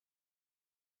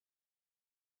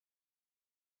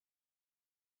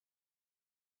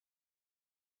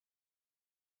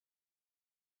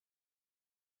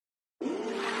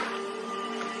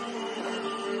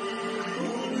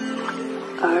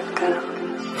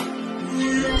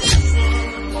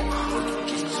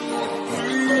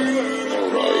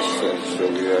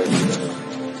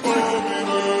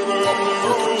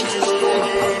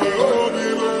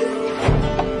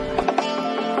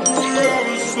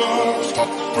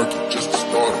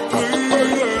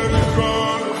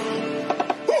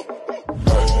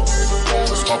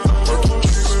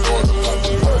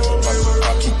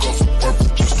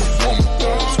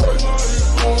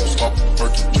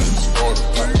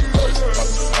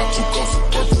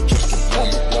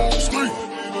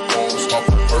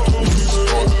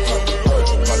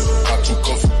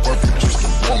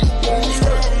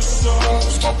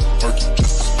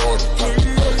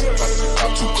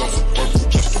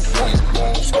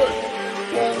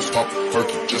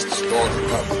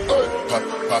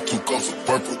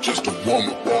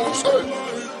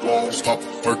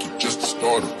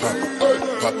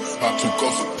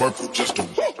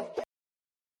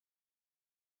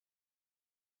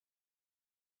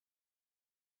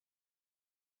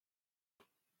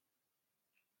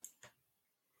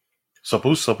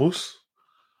Suppose.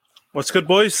 What's good,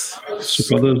 boys?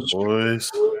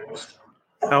 Boys.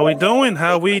 How we doing?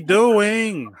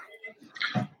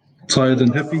 Tired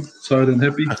and happy.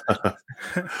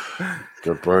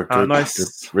 Good, bro. Good. Nice.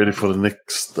 Good. Ready for the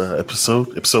next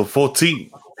episode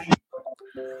 14.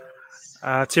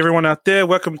 To everyone out there,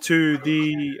 welcome to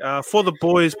the For the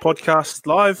Boys podcast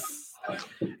live.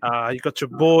 You got your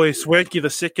boy Swanky the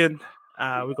second.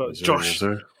 We got Josh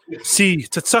C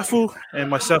Tatsafu and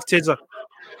myself Tedza.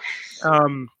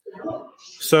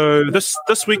 So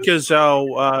this week is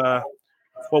our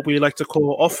what we like to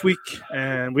call off week,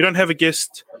 and we don't have a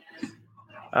guest.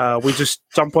 We just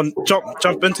jump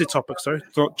into topics. Sorry,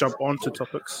 not jump onto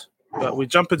topics, but we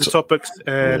jump into topics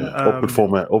and open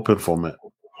format.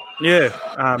 Yeah.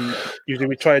 Usually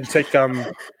we try and take.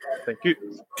 Thank you.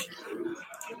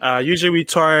 Usually we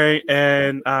try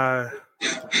and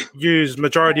use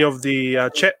majority of the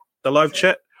chat, the live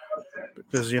chat,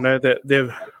 because you know that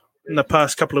they've in the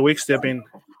past couple of weeks they've been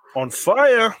on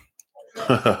fire.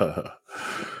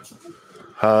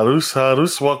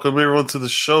 Harus, welcome everyone to the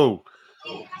show.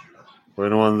 For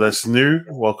anyone that's new,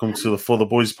 welcome to the For the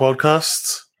Boys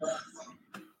podcast.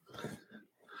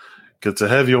 Good to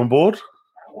have you on board.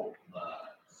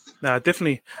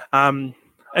 Definitely.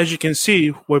 As you can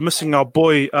see, we're missing our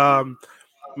boy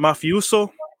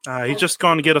Mafiuso. He's just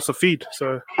gone to get us a feed.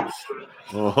 So,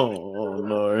 oh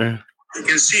no! You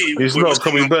can see he's not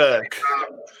coming back.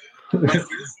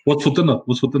 What's for dinner?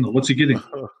 What's he getting?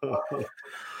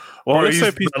 Well, let's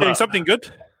hope he's getting something good.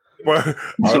 Bro,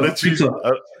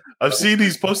 I've seen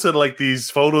he's posted like these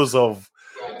photos of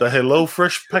the Hello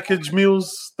Fresh package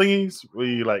meals thingies where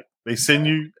you like they send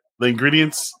you the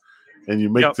ingredients and you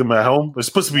make them at home. It's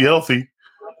supposed to be healthy,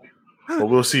 but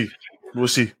we'll see.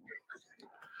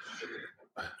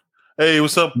 Hey,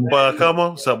 what's up, Kama?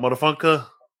 What's up, motherfucker?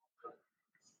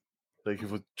 Thank you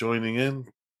for joining in.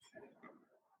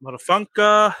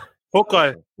 Motherfucker.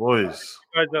 Hawkeye. Boys.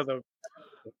 You guys are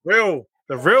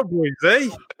the real boys, eh?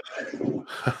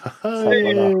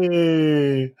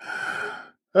 Hey.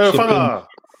 Hey, Fanga.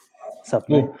 What's up,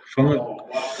 man?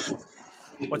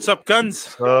 What's up,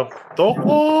 Guns? What's up,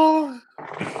 Doko?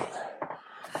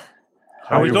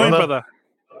 How we doing, brother?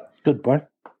 Good, bro.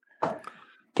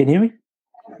 Can you hear me?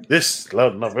 Yes,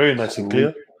 loud enough. Very nice and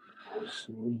clear.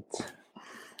 Sweet.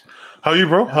 How are you,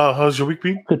 bro? How's your week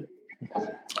been?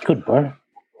 Good, bro.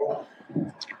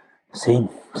 Same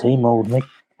old, mate.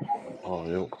 Oh,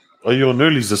 yeah. Are you on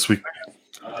earlies this week?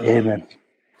 Yeah, man.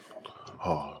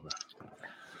 Oh, man.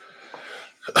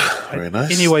 Very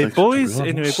nice. Anyway, boys.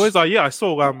 Oh, yeah, I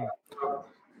saw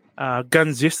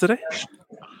Guns yesterday.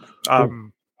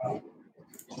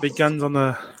 Big Guns on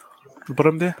the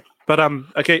bottom there. But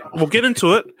okay, we'll get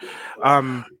into it.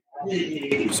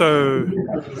 So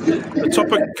the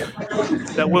topic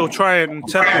that we'll try and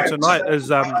tackle tonight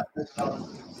is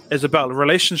about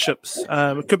relationships.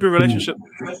 It could be a relationship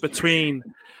between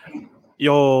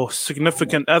your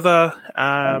significant other,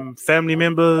 family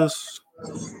members,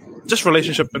 just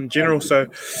relationship in general. So,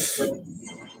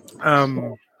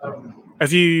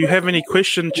 if you have any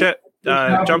question, chat,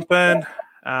 jump in,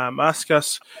 ask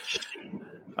us.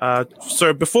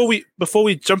 So before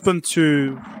we jump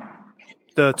into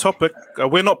the topic,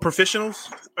 we're not professionals.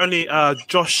 Only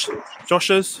Josh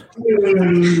is.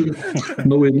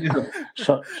 Nowhere near.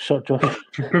 Shot, Josh.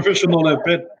 Professional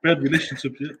bad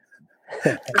relationships, yeah.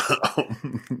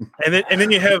 and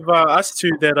then you have us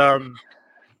two that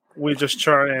we just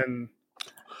try and.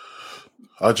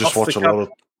 I just watch a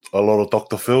lot of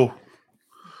Dr. Phil.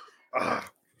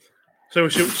 So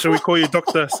should we call you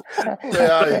Doctor?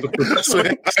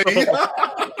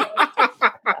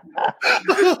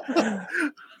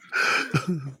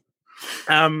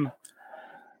 I'm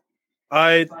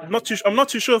not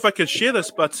too sure if I could share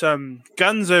this, but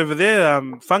Guns over there,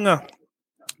 Whanga,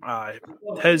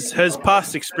 his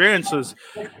past experiences,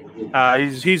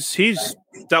 he's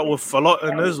dealt with a lot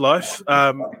in his life,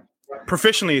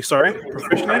 professionally. So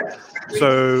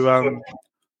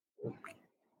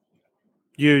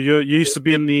you used to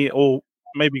be in or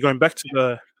maybe going back to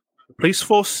the police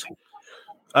force,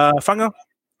 Whanga.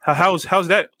 How's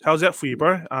that for you,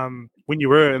 bro? When you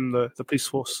were in the police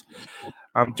force,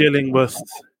 dealing with,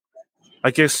 I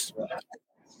guess,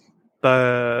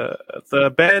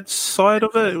 the bad side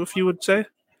of it, if you would say.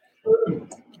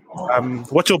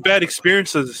 What's your bad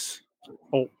experiences?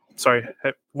 Oh, sorry.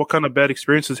 What kind of bad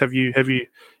experiences have you?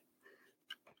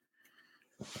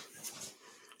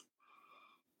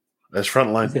 That's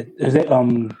frontline. Is it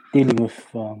dealing with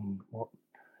what?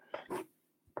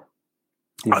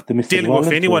 Domestic dealing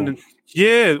with anyone? Or?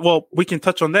 Yeah. Well, we can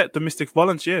touch on that. Domestic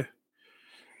violence. Yeah.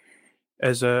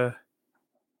 As a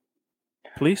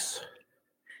police.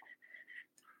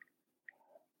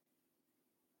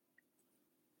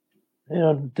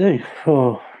 Yeah, I do.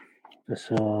 Oh, that's,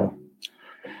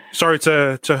 sorry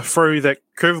to throw you that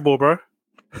curveball, bro.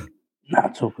 Nah,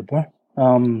 it's all good, bro.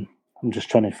 I'm just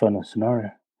trying to find a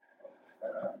scenario.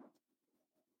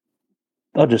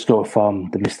 I'll just go with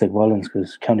domestic violence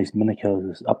because Counties Manukau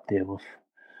is up there with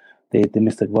their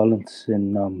domestic violence,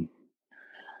 and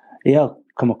yeah, I've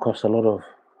come across a lot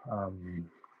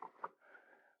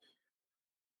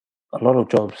of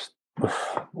jobs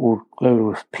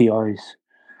with PIs.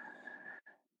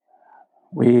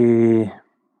 Where it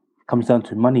comes down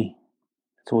to money.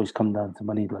 It's always come down to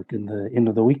money, like in the end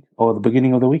of the week or the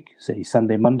beginning of the week, say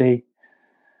Sunday, Monday.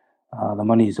 The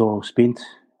money is all spent,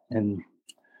 and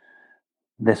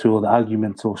that's where all the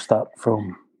arguments all start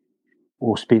from,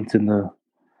 all spent in I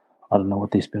don't know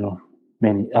what they spend on,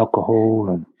 mainly alcohol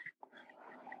and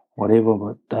whatever.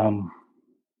 But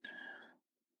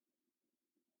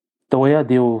the way I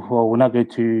deal, when I go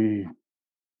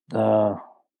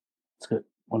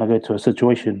to a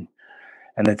situation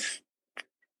and it's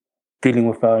dealing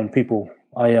with our own people,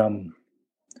 I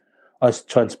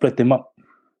try and split them up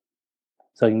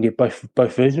so I can get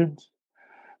both versions.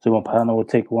 So my partner will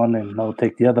take one and I'll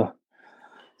take the other.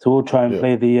 So we'll try and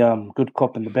play the good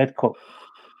cop and the bad cop,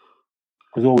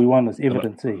 because all we want is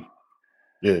evidence.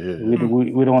 Yeah. We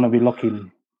don't want to be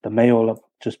locking the male up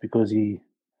just because the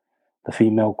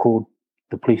female called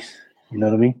the police. You know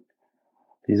what I mean?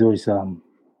 There's always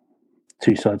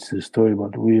two sides to the story,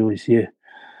 but we always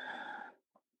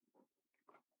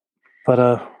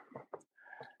But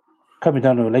coming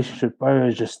down to a relationship, I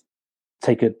always just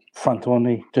take it front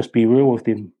on. Just be real with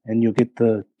them, and you'll get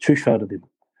the truth out of them.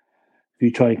 If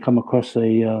you try and come across try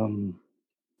to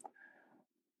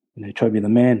be the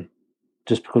man,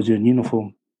 just because you're in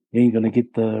uniform, you ain't gonna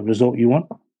get the result you want.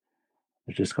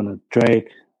 It's just gonna drag,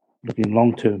 looking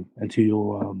long term, into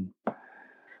your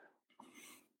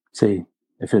say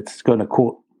if it's going to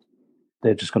court,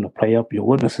 they're just going to play up. Your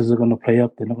witnesses are going to play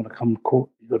up. They're not going to come to court.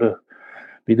 You got to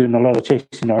be doing a lot of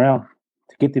chasing around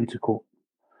to get them to court.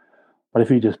 But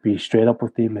if you just be straight up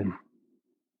with them and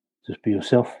just be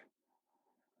yourself,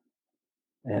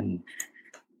 and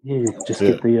get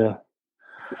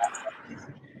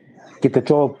the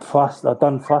job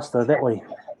done faster that way,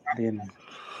 then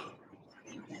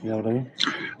you know what I mean.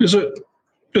 Is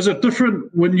it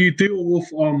different when you deal with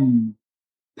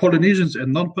Polynesians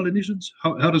and non-Polynesians?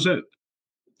 How does that?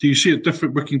 Do you see it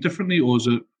working differently, or is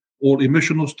it all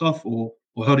emotional stuff, or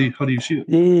how do you see it?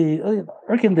 Yeah, I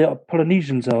reckon the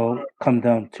Polynesians will come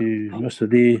down to most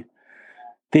of their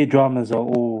dramas are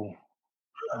all.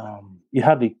 I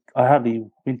hardly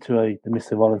went to a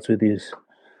domestic violence where there's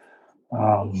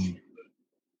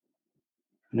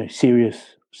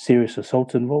serious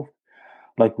assault involved.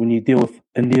 Like when you deal with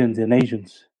Indians and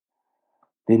Asians,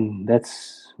 then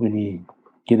that's when you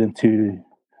get into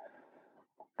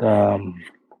more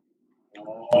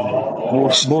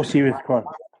serious crime.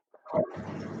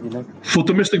 You know, for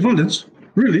domestic violence,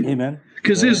 really? Yeah, man.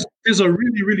 Because there's a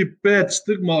really, really bad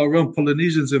stigma around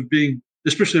Polynesians and being,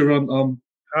 especially around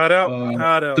hard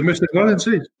out domestic violence.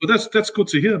 But that's good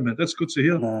to hear, man. That's good to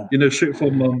hear. Nah. Straight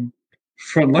from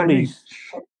frontline.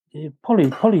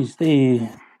 Polys,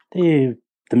 their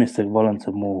domestic violence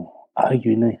are more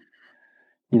arguing.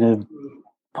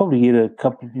 Probably get a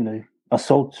couple,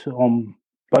 assaults on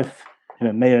both,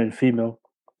 male and female.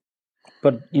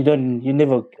 But you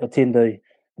never attend a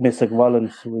domestic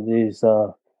violence where there's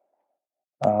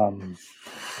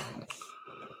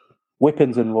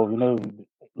weapons involved,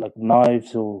 like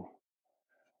knives or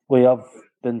where I've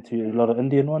been to a lot of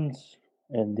Indian ones,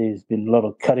 and there's been a lot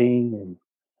of cutting,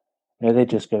 and they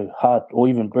just go hard, or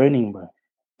even burning, bro.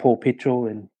 Pour petrol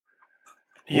and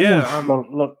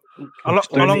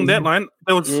along that line,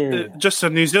 there was just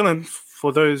in New Zealand,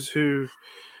 for those who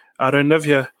don't live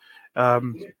here. I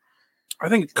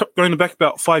think going back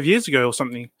about 5 years ago or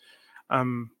something,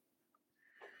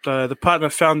 the partner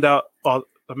found out, or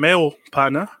the male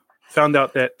partner found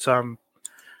out that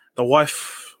the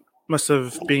wife must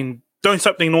have been doing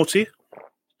something naughty,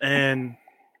 and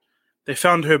they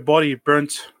found her body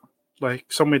burnt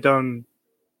like somewhere down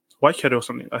Waikato or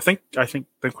something. I think.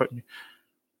 Don't quote me.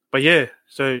 But yeah,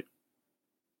 so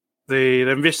the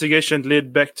investigation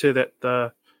led back to that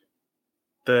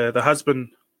the husband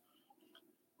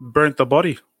burnt the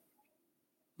body.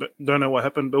 But don't know what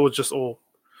happened. It was just all,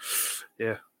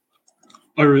 yeah.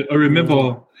 I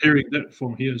remember hearing that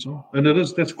from here as well, and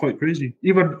that's quite crazy.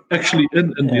 Even actually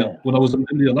in India, when I was in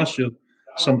India last year,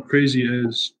 some crazy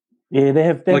as they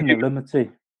have them like, limit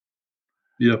too.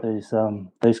 Yeah,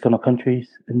 those kind of countries,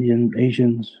 Indian,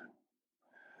 Asians.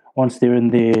 Once they're in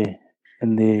their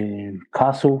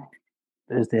castle,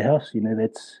 there's their house.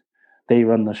 They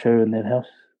run the show in that house.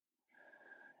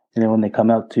 When they come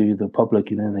out to the public,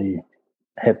 they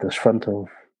have this front of,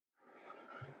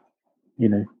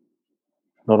 a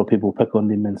lot of people pick on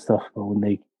them and stuff. But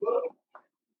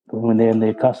when they're in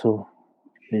their castle,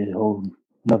 they're a whole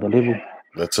another level.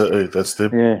 That's it. That's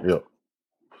them. Yeah.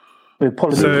 But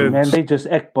politicians, man, they just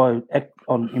act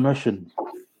on emotion.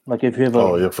 Like if you ever.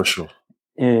 Oh yeah, for sure.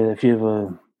 Yeah, if you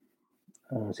ever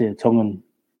see a Tongan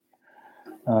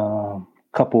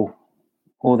couple,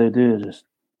 all they do is just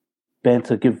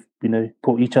banter,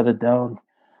 put each other down,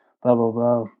 blah blah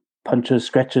blah, punches,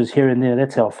 scratches here and there.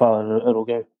 That's how far it'll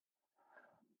go.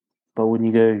 But when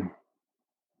you go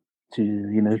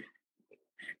to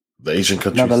the Asian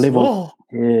countries, another level,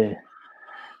 go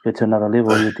to another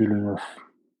level, you're dealing with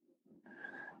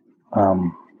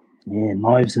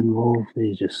knives involved.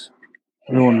 They're just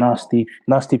real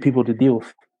nasty people to deal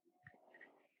with.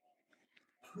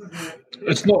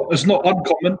 It's not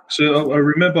uncommon. So I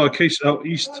remember a case out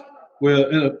east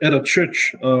where at a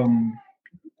church,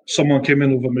 someone came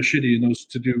in with a machete, and it was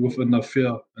to do with an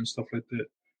affair and stuff like that,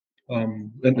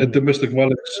 and domestic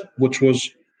violence, which was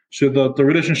so the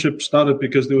relationship started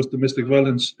because there was domestic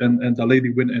violence, and the lady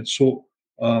went and sought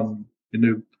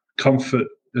comfort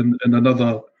in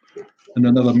another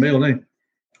male, eh?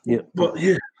 Yeah, but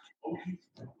yeah.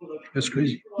 That's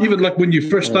crazy. Even like when you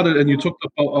first started and you talked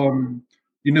about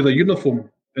the uniform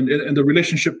and the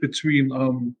relationship between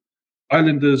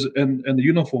islanders and the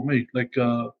uniform, eh? Like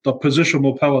the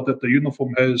positional power that the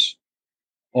uniform has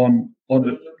on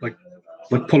like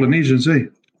Polynesians, eh?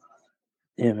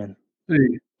 Yeah, man.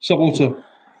 Hey, sup, Walter?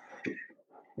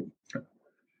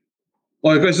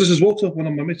 All right, guys, this is Walter, one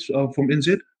of my mates from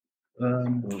NZ.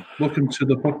 Welcome to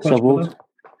the podcast. Sup, Walter?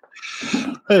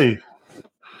 Hey.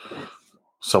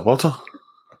 Sup, Walter?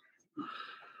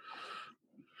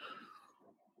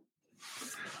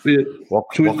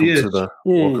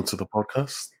 Welcome to the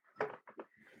podcast.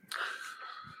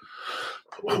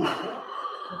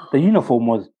 The uniform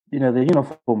was, the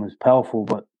uniform is powerful,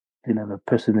 but the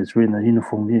person that's wearing the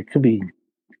uniform, it could be.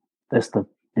 That's the,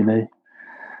 you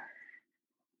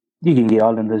can get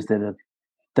islanders that are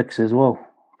dicks as well,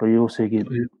 but you also get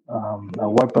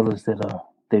white brothers that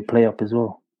they play up as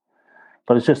well.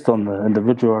 But it's just on the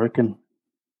individual, I reckon,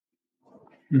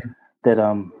 that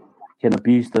can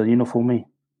abuse the uniform, eh?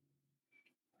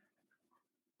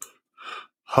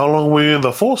 How long were you in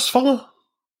the force, fella?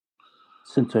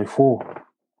 Since 2004.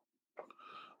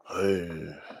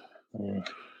 Hey. Yeah.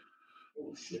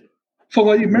 So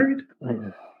are you married?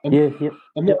 Yeah.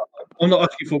 I'm not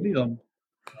asking for me.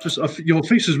 Your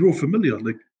face is real familiar.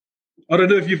 Like, I don't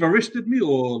know if you've arrested me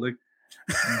or like.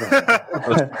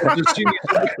 I've just seen you.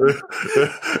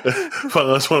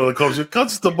 That's one of the calls.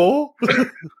 Constable.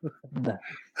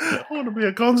 I want to be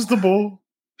a constable.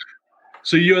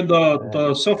 So you're in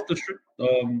the South District,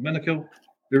 Manukau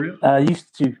area? I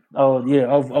used to. Oh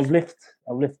yeah, I've left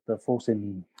the force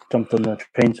and jumped on the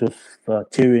trains with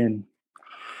Terry and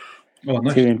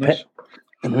Pat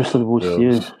and the rest of the boys.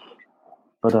 Yeah.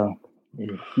 But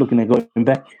looking at going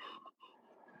back.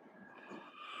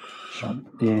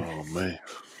 Yeah. Oh man.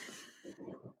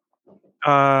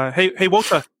 Hey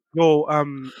Walter, if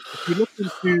you look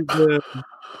into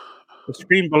the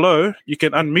screen below, you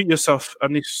can unmute yourself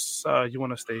unless you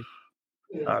want to stay.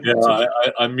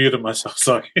 I muted myself.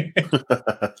 Sorry.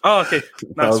 Oh, okay.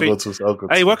 No, sweet. I'll go.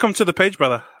 Hey, welcome to the page,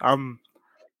 brother.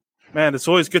 Man, it's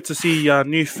always good to see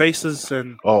new faces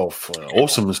and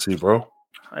awesome to see, bro.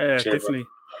 Yeah, definitely.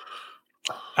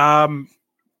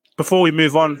 Before we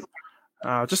move on,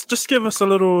 just give us a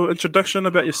little introduction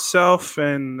about yourself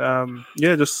and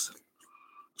just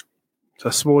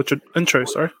a small intro.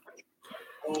 Sorry.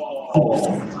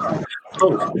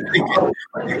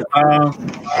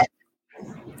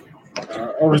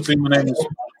 Obviously, my name is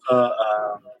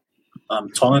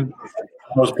Tongan.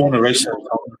 I was born and raised in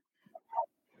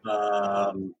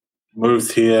Tongan.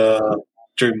 Moved here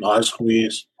during my high school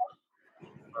years.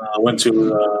 I went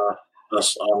to a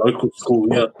local school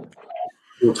here,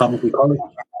 Tamaki College,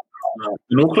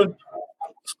 in Auckland.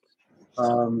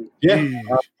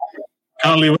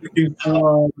 Currently working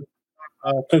for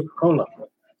Coca-Cola.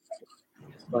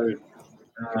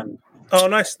 So,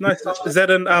 nice. Is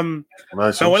that in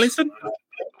Wellington?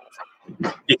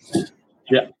 Yes.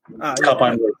 Yeah.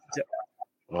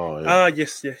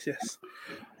 Yes.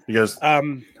 You guys.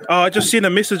 I just seen a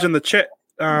message in the chat.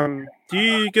 Do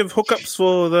you give hookups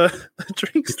for the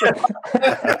drinks?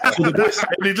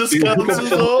 Any discounts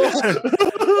as well?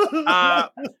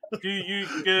 Do you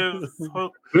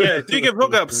give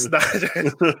hookups?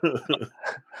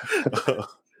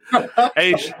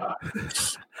 Hey,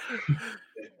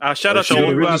 shout out to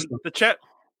all the chat.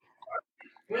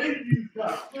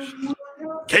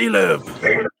 Caleb.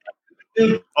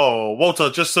 Oh, Walter,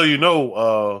 just so you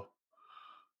know,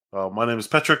 my name is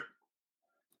Patrick.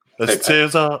 That's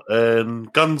Cesar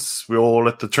and Guns. We're all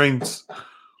at the trains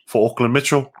for Auckland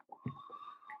Metro.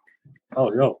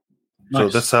 Oh, yo. Nice. So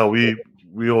that's how we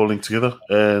all link together.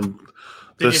 And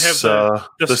this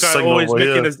guy always over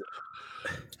making here,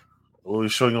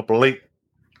 always showing up late.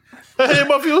 Hey,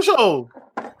 my fuel show.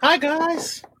 Hi,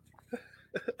 guys.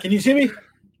 Can you see me?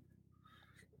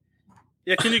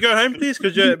 Yeah, can you go home, please?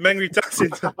 Because you're at Mangere Town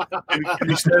Centre. Can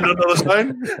you stand on the other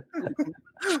side?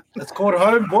 It's called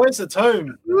home, boys. It's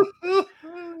home.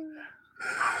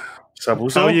 How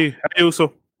are you? What's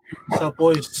up,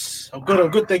 boys? I'm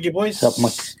good. Thank you, boys. What's up,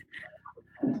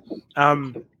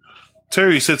 Mike?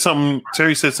 Terry said something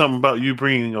about you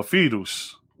bringing your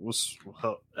feedals. Bro,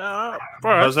 I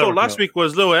thought last week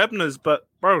was Little Abner's, but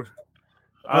bro,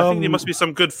 I think there must be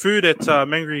some good food at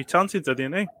Mangere Town Centre,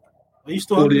 then, eh? Are you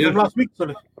still hungry from last week,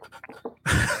 sorry?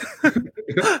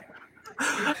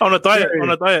 On a diet.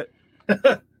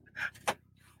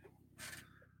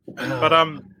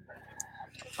 But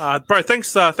bro,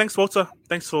 thanks Walter.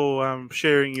 Thanks for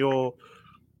sharing your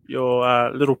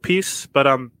little piece. But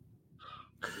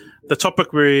the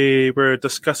topic we were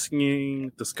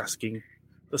discussing was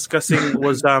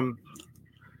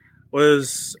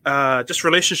just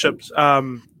relationships.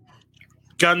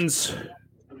 Guns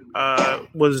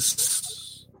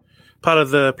was part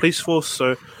of the police force,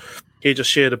 so he just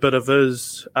shared a bit of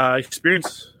his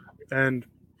experience. And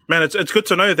man, it's good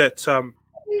to know that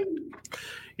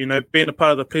being a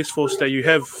part of the police force, that you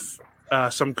have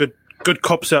some good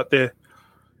cops out there.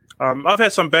 I've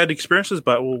had some bad experiences,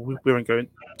 but we won't go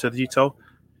into the detail.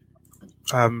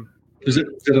 Is it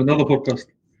another podcast?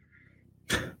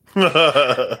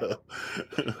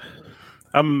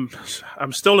 I'm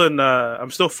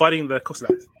still fighting the cost.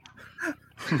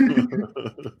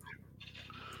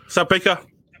 Sup, Baker?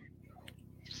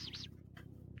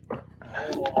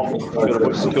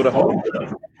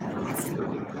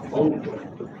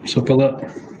 So, fella.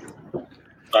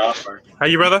 How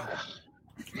you, brother?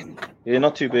 Yeah,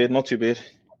 not too bad. I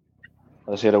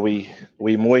just had a wee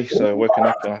moi, so working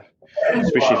up,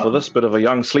 especially for this bit of a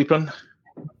young sleeping.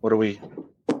 What are you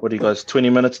guys,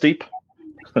 20 minutes deep?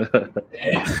 What's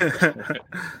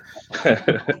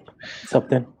up,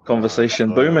 then?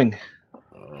 Conversation booming.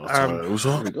 It's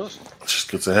just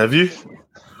good to have you.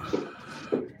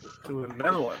 Do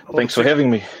another one. Thanks for having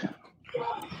me.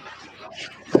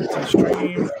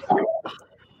 Stream.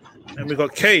 And we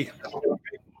got Kay.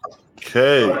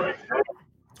 Okay.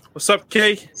 What's up,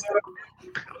 Kay?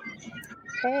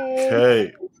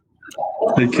 Okay.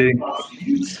 Hey, King.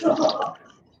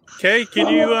 Kay, can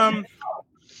you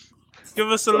give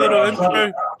us a little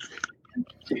intro?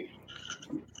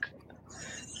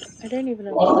 I don't even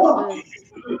know what this is.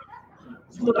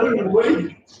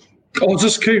 Oh, is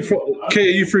this K? K, are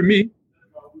you through me?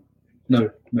 No.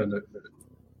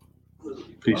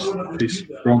 Peace.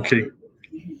 Wrong K.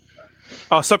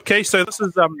 Oh, sup, Kay. So this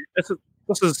is for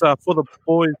the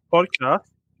Boys podcast.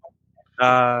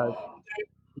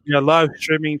 You're live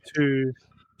streaming to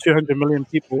 200 million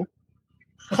people.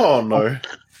 Oh no.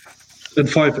 And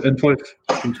five.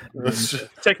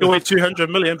 Take away 200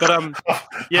 million, but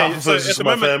yeah. So at the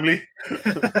moment, family.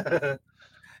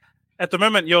 At the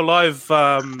moment, you're live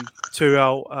to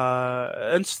our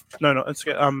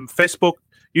Instagram, Facebook,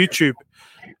 YouTube.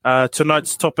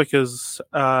 Tonight's topic is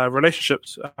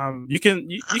relationships. You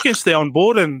can stay on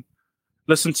board and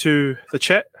listen to the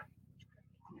chat.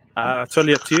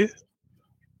 Totally up to you.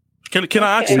 Can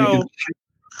I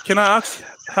ask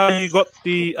how you got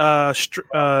the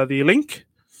link?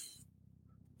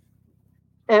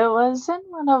 It was in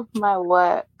one of my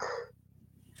work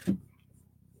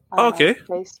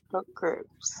Facebook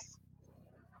groups.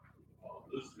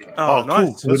 Oh,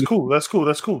 nice. Cool. That's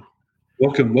cool.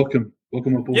 Welcome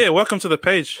aboard. Yeah, welcome to the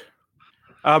page.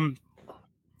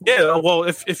 Yeah, well,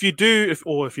 if you do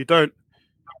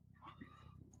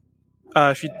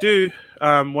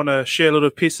want to share a little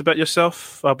piece about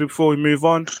yourself before we move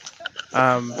on,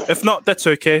 if not, that's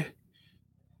okay.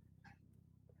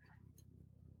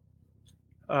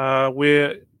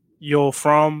 Where you're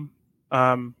from,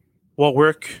 what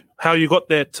work, how you got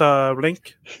that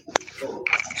link?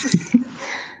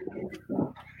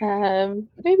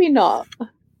 Maybe not.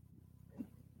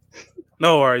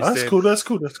 No worries. That's cool.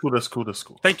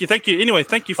 Thank you. Anyway,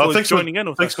 thank you for joining in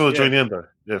with us. Thanks for joining in, though.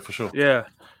 Yeah, for sure. Yeah.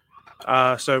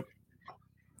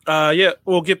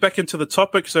 We'll get back into the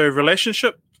topic. So,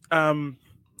 relationship. I'm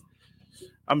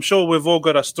sure we've all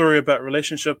got a story about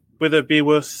relationship, whether it be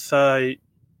with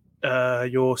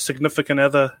your significant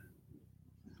other,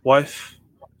 wife,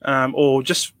 or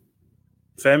just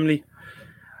family.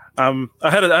 I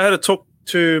had a talk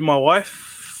to my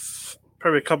wife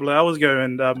probably a couple of hours ago,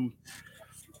 and I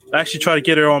actually tried to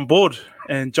get her on board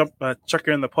and chuck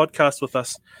her in the podcast with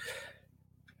us.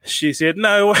 She said,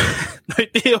 "No, no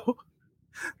deal."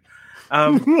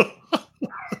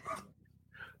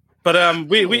 But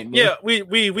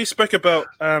we spoke about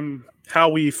how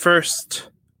we first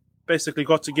basically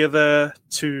got together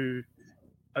to,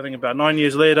 I think, about 9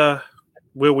 years later,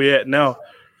 where we're at now.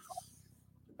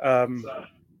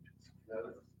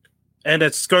 And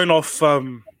it's going off a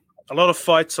lot of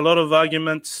fights, a lot of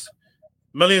arguments,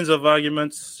 millions of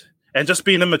arguments, and just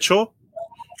being immature.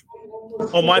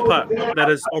 On my part, that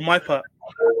is on my part.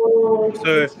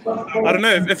 So I don't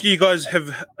know if you guys have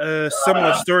a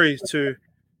similar story to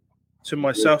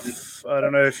myself. I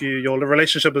don't know if your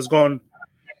relationship has gone.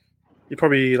 You're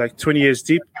probably like 20 years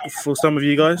deep for some of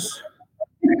you guys,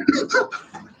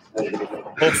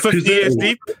 or 50 years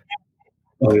deep.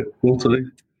 Oh, yeah, totally.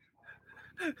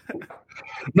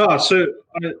 No, so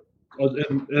I'll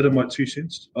add my 2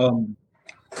 cents.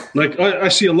 Like I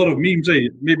see a lot of memes.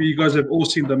 Maybe you guys have all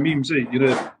seen the memes. You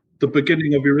know, the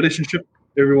beginning of your relationship,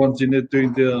 everyone's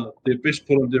doing their best,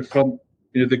 put on their front,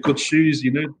 their good shoes,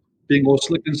 being all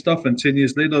slick and stuff. And 10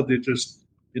 years later, they just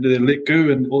they let go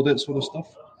and all that sort of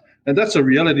stuff. And that's a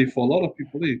reality for a lot of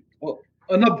people.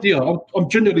 I'm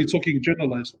generally talking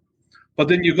generalized. But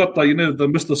then you got the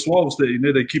Mr. Suaves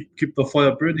that they keep the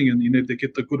fire burning, and they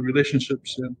get the good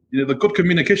relationships, and the good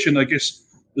communication, I guess,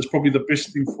 is probably the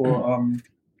best thing for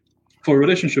a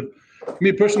relationship.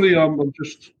 Me personally, I'm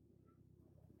just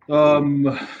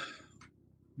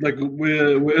like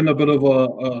we're in a bit of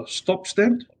a stop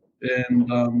stand, and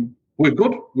we're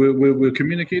good. We're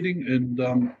communicating, and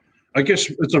I guess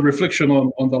it's a reflection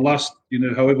on the last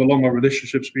however long our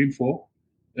relationship's been for.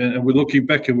 And we're looking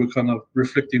back and we're kind of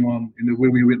reflecting on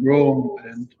where we went wrong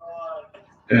and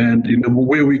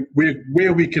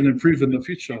where we can improve in the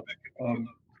future.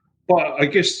 But I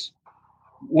guess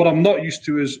what I'm not used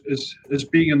to is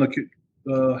being in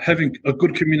having a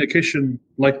good communication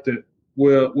like that.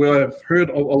 Where I've heard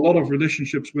of a lot of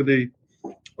relationships where they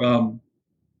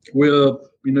where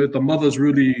the mother's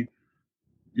really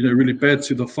really bad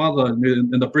to the father,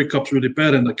 and the breakup's really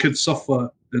bad, and the kids suffer,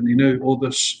 and all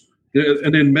this. Yeah,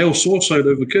 and then male suicide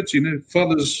over kids,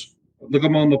 fathers, look,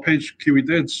 I'm on the page, Kiwi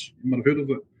Dads, you might have heard of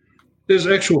it. There's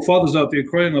actual fathers out there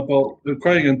crying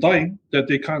and dying that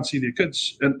they can't see their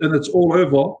kids. And it's all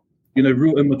over,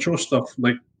 real immature stuff.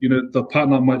 Like, the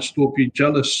partner might still be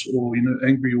jealous or,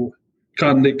 angry or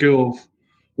can't let go of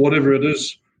whatever it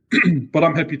is. But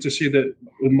I'm happy to see that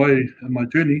in my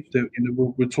journey that,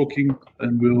 we're talking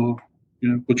and we're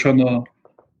trying to,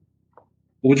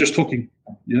 we're just talking.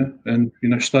 And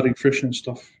starting fresh and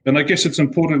stuff. And I guess it's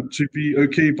important to be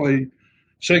okay by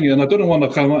saying it. And I don't want to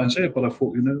come out and say it, but I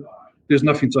thought, there's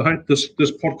nothing to hide. This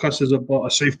podcast is about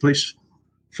a safe place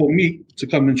for me to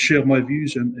come and share my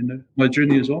views and my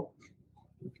journey as well.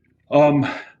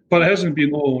 But it hasn't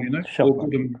been all good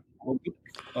and all good.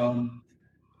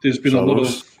 There's been a lot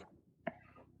of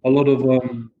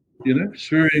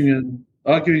swearing and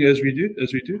arguing as we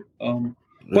do.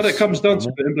 But it comes down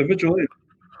to the individual.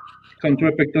 Comes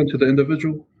right back down to the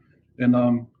individual, and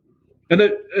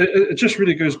it just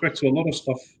really goes back to a lot of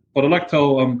stuff. But I liked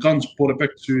how Guns brought it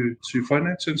back to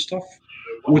finance and stuff.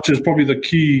 which is probably the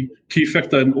key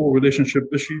factor in all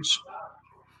relationship issues.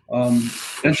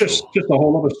 And just a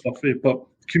whole lot of stuff here. But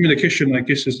communication, I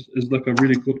guess, is like a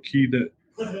really good key that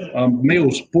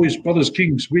males, boys, brothers,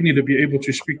 kings, we need to be able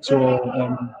to speak to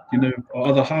our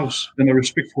other halves in a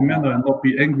respectful manner and not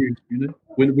be angry,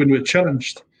 when we're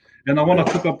challenged. And I want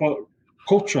to talk about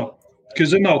culture,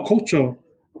 because in our culture,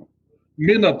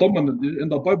 men are dominant. In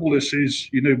the Bible, it says,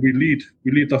 we lead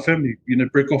the family,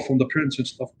 break off from the parents and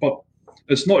stuff. But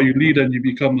it's not you lead and you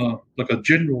become like a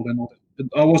general and all that.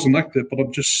 I wasn't like that, but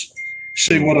I'm just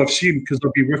saying what I've seen because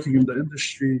I've been working in the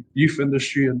industry, youth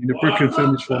industry, and broken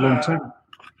families for a long time,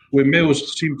 where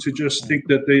males seem to just think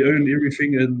that they own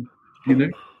everything and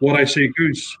what I say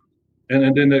goes,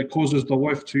 and then that causes the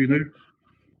wife to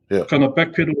kind of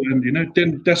backpedal, and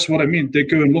then that's what I mean. They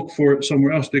go and look for it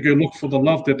somewhere else. They go look for the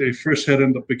love that they first had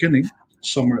in the beginning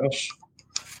somewhere else.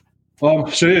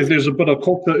 So yeah, there's a bit of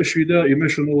culture issue there,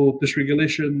 emotional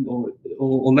dysregulation or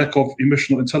lack of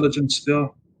emotional intelligence there.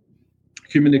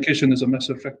 Communication is a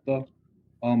massive factor.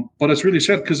 But it's really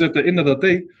sad because at the end of the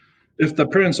day, if the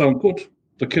parents aren't good,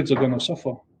 the kids are going to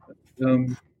suffer.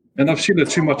 And I've seen it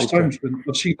too much times. When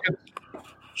I've seen kids.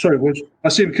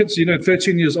 I've seen kids,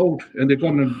 13 years old, and they've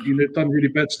gone and done really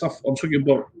bad stuff. I'm talking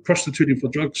about prostituting for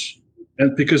drugs,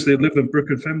 and because they live in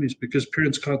broken families, because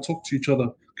parents can't talk to each other,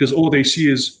 because all they see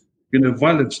is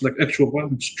violence, like actual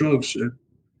violence, drugs,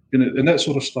 and that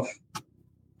sort of stuff.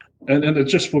 And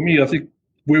it's just, for me, I think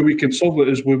where we can solve it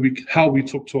is how we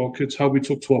talk to our kids, how we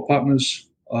talk to our partners,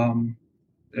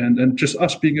 and just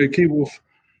us being okay with,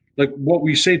 like, what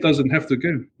we say doesn't have to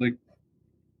go. Like,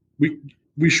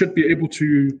 we should be able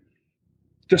to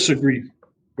disagree,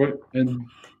 right? And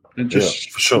just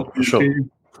for sure.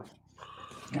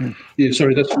 Yeah,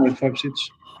 sorry, that's my 5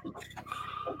 cents.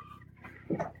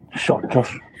 Sure,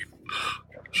 Josh.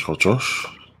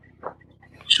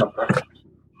 Shut back.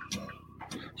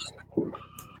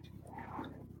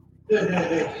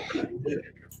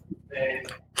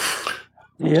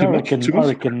 Yeah, I reckon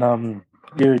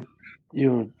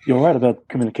you're right about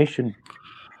communication.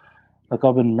 Like,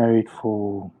 I've been married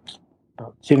for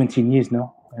about 17 years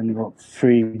now, and got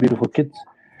 3 beautiful kids.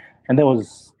 And that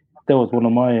was one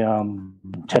of my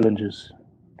challenges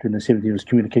during the 17 years,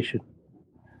 communication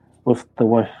with the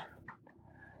wife,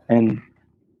 and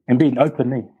being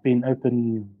open. You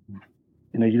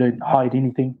don't hide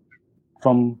anything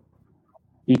from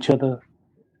each other,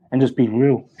 and just being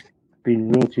real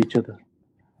to each other.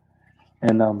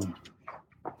 And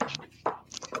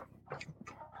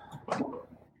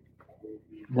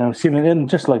and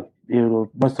just like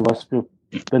most of us have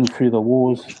been through the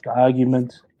wars, the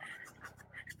arguments,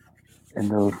 and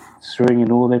the swearing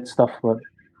and all that stuff, but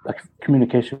like,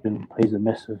 communication plays a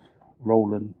massive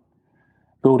role in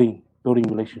building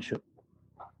relationship.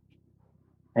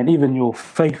 And even your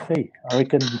faith, I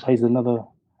reckon, plays another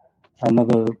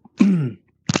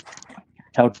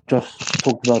how Josh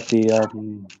talked about the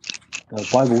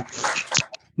Bible.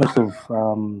 Most of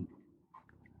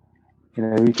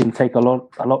we can take a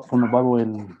lot from the Bible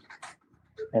and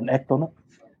act on it.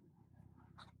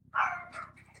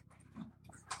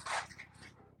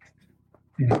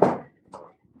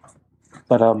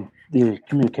 But the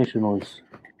communication was,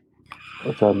 I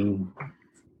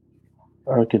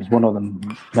reckon, is one of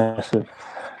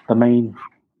the main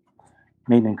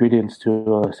ingredients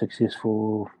to a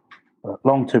successful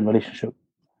long-term relationship.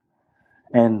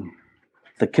 And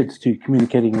the kids too,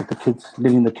 communicating with the kids,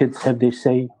 letting the kids have their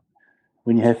say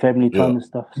when you have family time and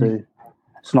stuff. So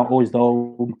it's not always the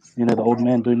old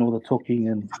man doing all the talking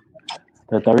and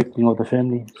the directing of the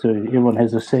family. So everyone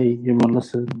has a say, everyone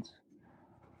listens.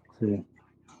 So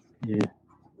yeah.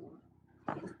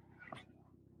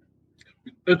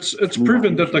 It's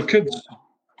proven that the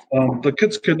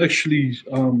kids can actually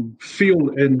feel,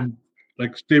 and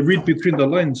like, they read between the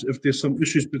lines if there's some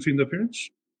issues between the parents.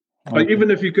 Like, even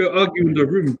if you go argue in the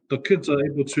room, the kids are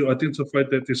able to identify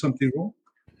that there's something wrong.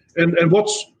 And what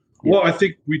I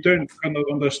think we don't kind of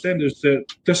understand is that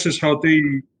this is how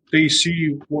they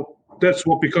see that's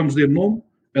what becomes their norm,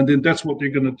 and then that's what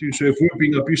they're gonna do. So if we're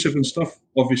being abusive and stuff,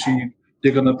 obviously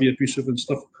they're gonna be abusive and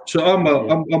stuff. So I'm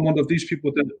one of these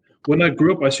people that when I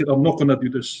grew up, I said I'm not gonna do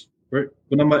this. Right?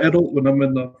 When I'm an adult, when I'm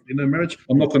in a marriage,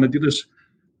 I'm not gonna do this.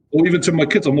 Or even to my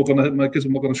kids, I'm not gonna hit my kids.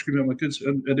 I'm not gonna scream at my kids.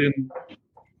 And then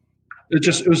it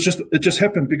just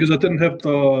happened because I didn't have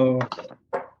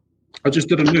I just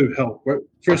didn't know how. Right?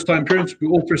 First time parents, we're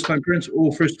all first time parents,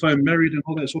 all first time married, and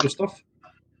all that sort of stuff.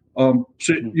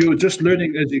 So you're just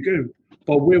learning as you go.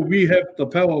 But where we have the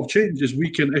power of change is we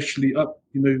can actually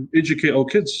educate our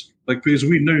kids. Like, because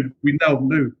we now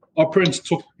know our parents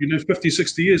took 50,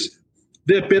 60 years.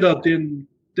 They're better than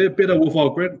they're better with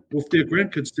their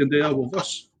grandkids than they are with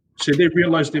us. So they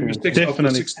realize their mistakes after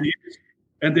 60 years,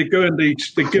 and they go and they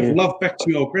give love back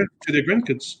to their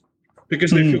grandkids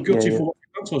because they feel guilty for what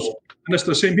they've done to us. And it's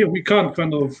the same here. We can't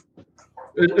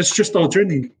it's just our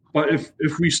journey. But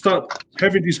if we start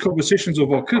having these conversations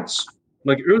with our kids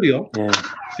like earlier,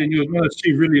 then you're going to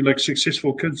see really like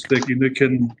successful kids that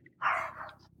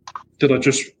are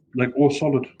just like all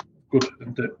solid, good,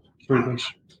 and that very nice.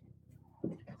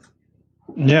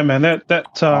 Yeah, man. That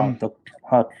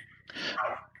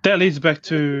leads back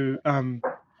to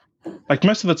like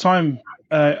most of the time,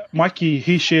 Mikey,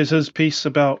 he shares his piece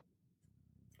about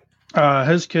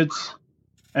his kids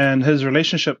and his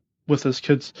relationship with his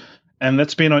kids, and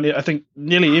that's been on, I think,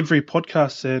 nearly every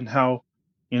podcast, and how,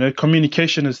 you know,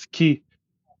 communication is the key.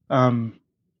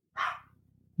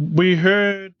 We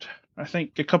heard, I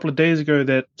think, a couple of days ago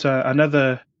that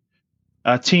another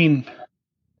teen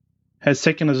has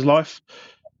taken his life.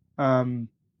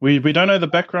 We don't know the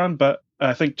background, but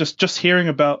I think just hearing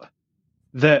about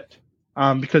that,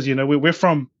 because, you know, we're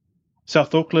from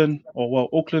South Auckland,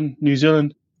 Auckland, New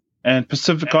Zealand, and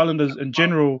Pacific Islanders in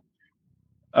general,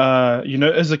 you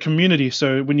know, as a community.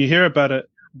 So when you hear about it,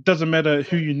 doesn't matter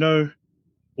who you know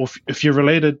or if you're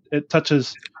related, it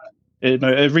touches, you know,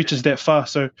 it reaches that far.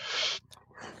 So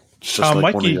it's just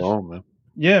like Mikey, one of your own, man.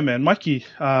 Yeah, man, Mikey,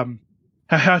 how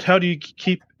do you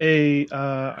keep a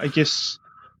I guess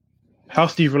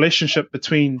healthy relationship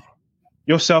between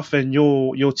yourself and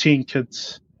your teen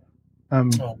kids? Oh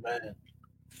man,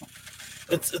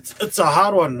 it's a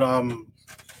hard one.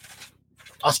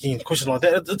 Asking a question like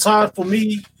that, it's hard for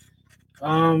me to, I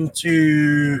don't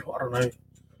know,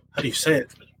 how do you say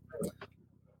it?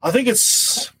 I think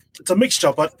it's a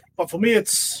mixture, but for me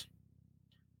it's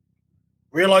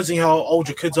realizing how old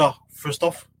your kids are first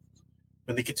off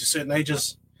when they get to certain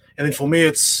ages, and then for me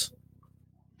it's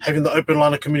having the open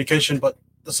line of communication, but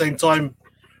at the same time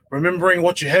remembering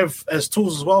what you have as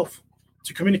tools as well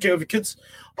to communicate with your kids.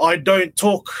 I don't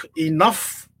talk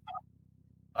enough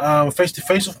face to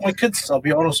face with my kids. I'll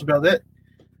be honest about that.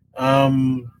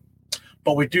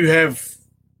 But we do have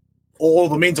all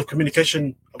the means of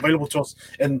communication available to us,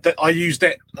 and I use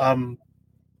that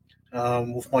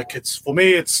with my kids. For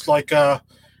me, it's like how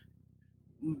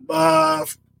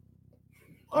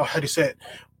do you say it?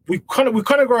 We kind of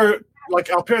grow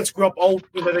like our parents grew up old.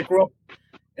 You know, they grew up,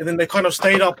 and then they kind of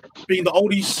stayed up being the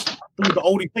oldies, doing the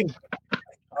oldie thing.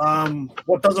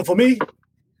 What does it for me?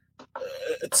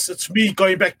 It's me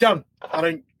going back down.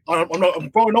 I'm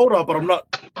growing older, but I'm not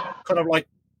kind of like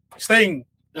staying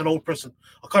an old person.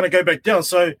 I kind of go back down.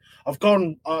 So I've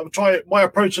gone. My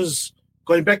approach is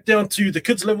going back down to the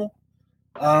kids level.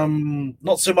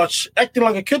 Not so much acting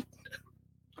like a kid,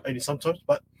 only sometimes,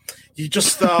 but you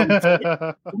just for me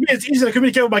it's easy to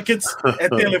communicate with my kids at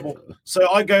their level.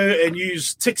 So I go and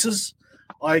use texts.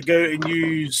 I go and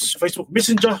use Facebook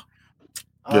Messenger.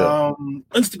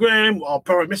 Instagram, I'll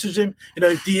probably message them, you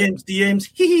know, DMs,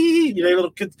 you know,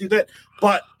 little kids do that.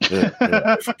 But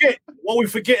what we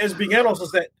forget as being adults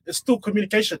is that it's still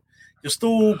communication. You're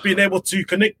still being able to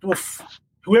connect with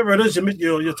whoever it is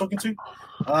you're talking to,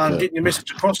 getting your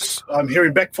message across,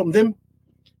 hearing back from them.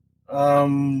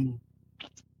 I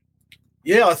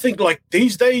think like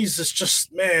these days it's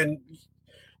just, man,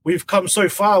 we've come so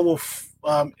far with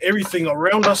everything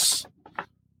around us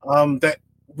that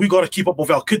we got to keep up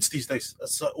with our kids these days.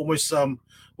 It's almost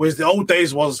whereas the old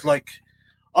days was like,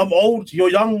 I'm old, you're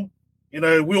young, you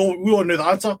know, we all know the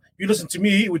answer. You listen to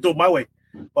me, we do it my way.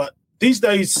 But these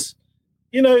days,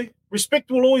 you know,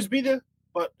 respect will always be there.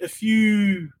 But if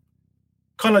you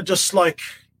kind of just like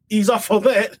ease up on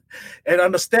that and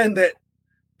understand that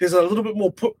there's a little bit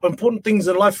more important things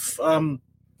in life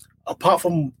apart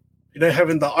from, you know,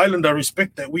 having the islander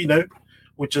respect that we know,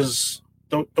 which is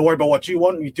don't worry about what you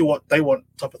want, you do what they want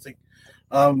type of thing.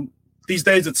 These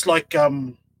days it's like for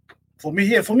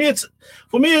me it's the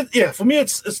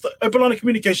open line of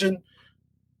communication,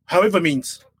 however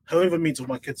means with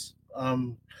my kids.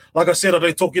 Like I said, I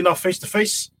don't talk enough face to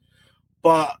face,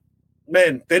 but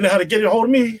man, they know how to get a hold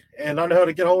of me and I know how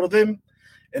to get a hold of them.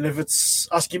 And if it's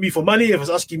asking me for money, if it's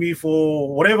asking me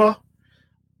for whatever,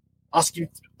 asking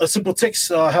a simple text,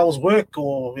 how's work,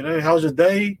 or, you know, how's your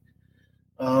day?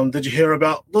 Did you hear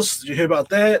about this? Did you hear about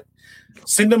that?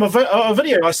 Send them a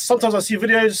video. Sometimes I see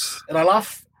videos and I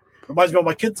laugh. Reminds me of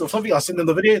my kids or something. I send them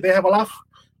the video. They have a laugh.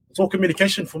 It's all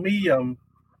communication for me.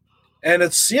 And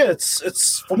it's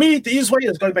for me, the easiest way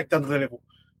is going back down to the level.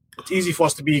 It's easy for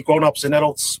us to be grown-ups and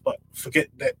adults, but forget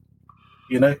that,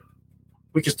 you know,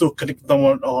 we can still connect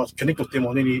with them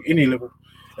on any level.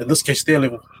 In this case, their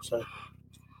level. So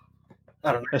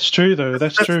I don't know. That's true, though.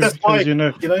 That's true. That's because, you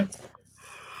know.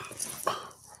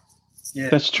 Yeah.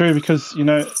 That's true because,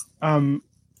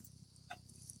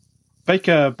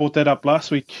 Baker brought that up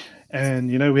last week, and,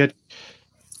 we had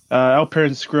our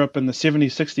parents grew up in the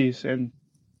 70s, 60s, and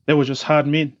they were just hard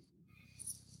men.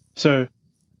 So,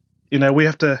 we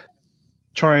have to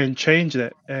try and change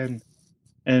that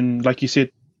and like you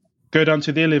said, go down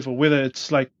to their level, whether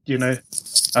it's like,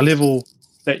 a level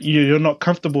that you're not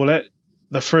comfortable at.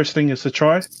 The first thing is to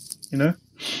try,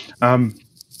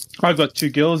 I've got 2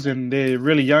 girls and they're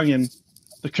really young and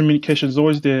the communication is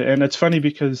always there. And it's funny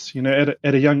because,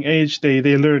 at a young age, they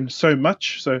learn so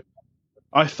much. So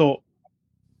I thought,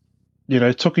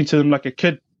 talking to them like a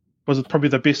kid was probably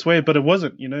the best way, but it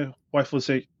wasn't. Wife will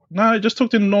say, no, just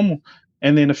talk to them normal.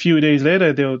 And then a few days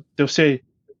later, they'll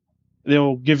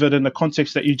give it in the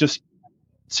context that you just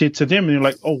said to them. And you're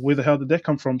like, oh, where the hell did that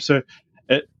come from? So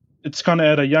it's kind of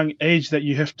at a young age that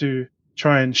you have to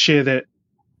try and share that,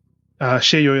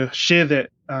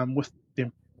 with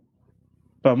them.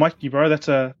 But Mikey, bro,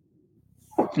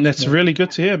 that's really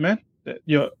good to hear, man. That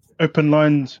your open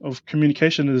lines of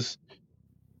communication is,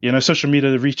 social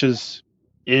media reaches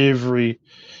every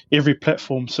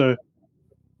platform. So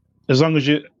as long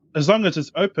as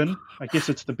it's open, I guess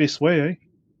it's the best way, eh?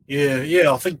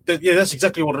 Yeah. I think that's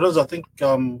exactly what it is. I think,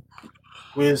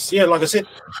 like I said,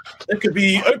 it could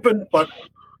be open, but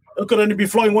it could only be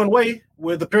flowing one way,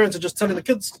 where the parents are just telling the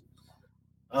kids.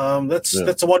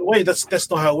 That's a one way. That's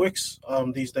not how it works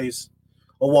these days.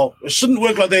 Or well, it shouldn't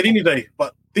work like that any day.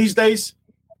 But these days,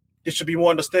 there should be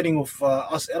more understanding of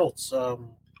us adults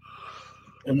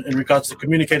in regards to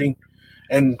communicating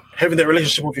and having that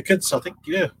relationship with your kids. I think,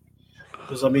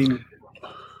 because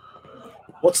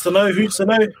what's to know? Who's to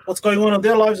know what's going on in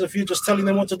their lives if you're just telling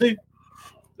them what to do?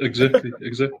 Exactly.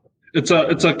 It's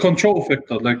a control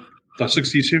factor, like the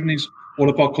 60s, 70s, all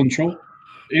about control,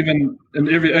 even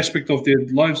in every aspect of their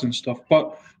lives and stuff.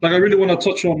 But like, I really want to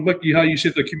touch on, Mickey, how you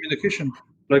said the communication.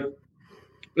 Like,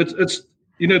 it's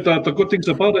the good things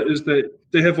about it is that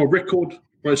they have a record,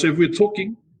 right? So if we're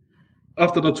talking,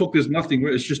 after the talk, there's nothing,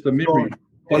 right? It's just a memory.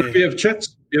 But if you have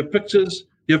chats, you have pictures,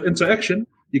 you have interaction,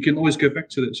 you can always go back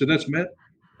to that. So that's mad.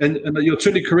 And you're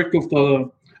totally correct with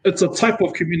it's a type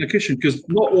of communication, because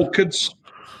not all kids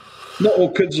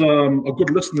are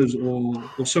good listeners, or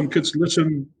some kids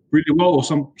listen really well, or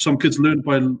some kids learn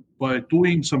by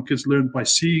doing, some kids learn by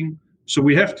seeing. So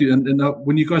we have to, and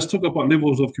when you guys talk about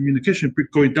levels of communication,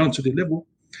 going down to the level,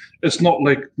 it's not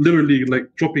like literally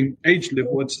like dropping age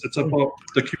level. It's about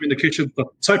the communication, the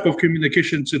type of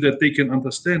communication, so that they can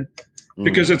understand,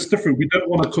 because it's different. We don't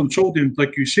want to control them,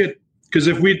 like you said, because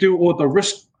if we do all the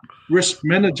risk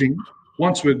managing,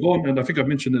 once we're gone, and I think I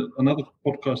mentioned it in another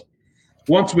podcast,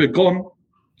 once we're gone,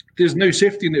 there's no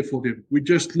safety net for them. We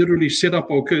just literally set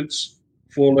up our kids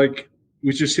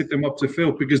we just set them up to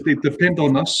fail, because they depend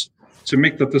on us to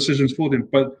make the decisions for them.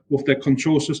 But with that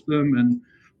control system,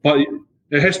 but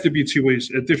it has to be 2 ways.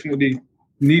 It definitely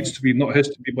needs to be, not has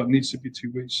to be, but needs to be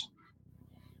 2 ways.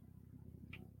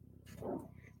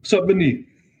 What's up, Vinny?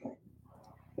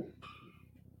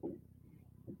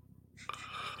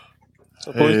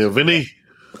 Hey, Vinny.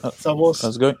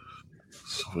 How's it going?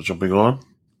 So we're jumping on.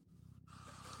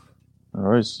 All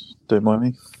right, don't mind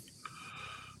me.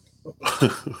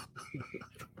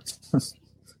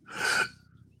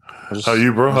 How are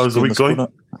you, bro? How's the week going?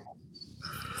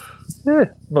 Yeah,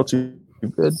 not too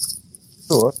bad.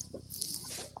 All right.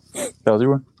 How's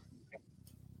everyone?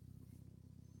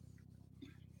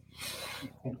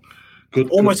 Good.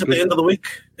 Almost at the end of the week.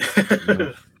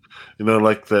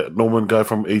 Like that Norman guy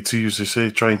from A2 used to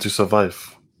say, trying to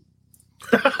survive.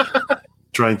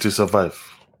 Trying to survive.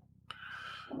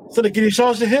 So they getting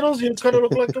charged the headers? You kind of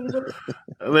look like them.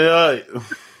 They are.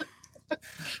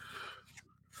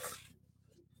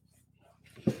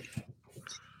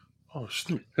 Oh,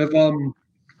 shoot. Have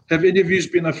any of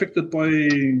you been affected by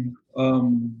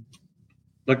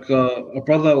a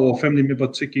brother or family member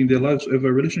taking their lives over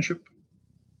a relationship?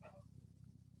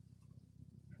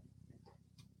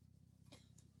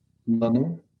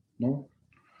 No.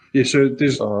 Yeah, so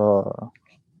there's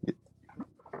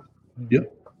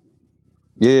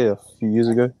yeah, a few years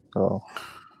ago,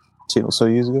 10 or so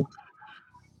years ago,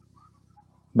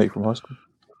 mate from high school.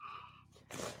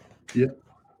 Yeah,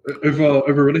 over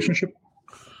a relationship.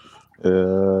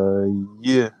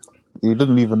 Yeah, he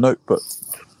didn't leave a note, but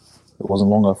it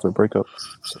wasn't long after the breakup.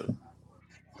 So.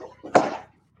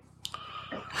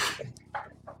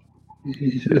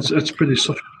 It's pretty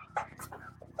soft.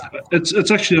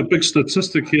 It's actually a big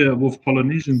statistic here with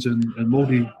Polynesians and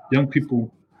Māori young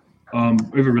people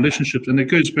over relationships, and it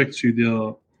goes back to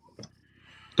the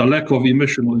lack of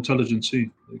emotional intelligence,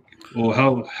 or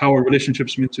how a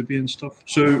relationship's meant to be and stuff.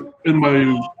 So in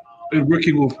my in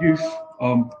working with youth,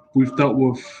 we've dealt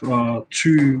with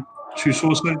two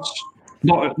suicides,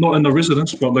 not in the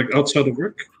residence, but like outside of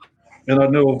work. And I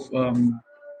know of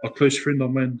a close friend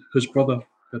of mine, his brother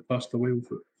had passed away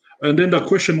with it. And then the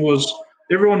question was,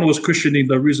 everyone was questioning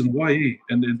the reason why,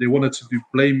 and then they wanted to do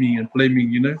blaming,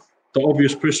 the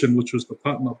obvious person, which was the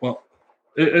partner. But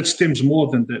it stems more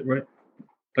than that, right?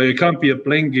 Like, it can't be a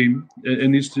blame game. It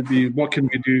needs to be, what can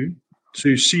we do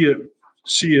to see it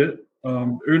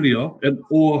earlier, and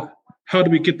or how do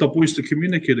we get the boys to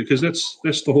communicate it? Because that's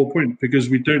the whole point. Because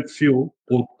we don't feel,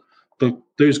 or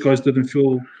those guys didn't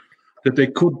feel that they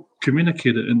could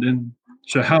communicate it, and then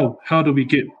so how do we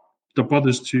get the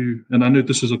brothers to? And I know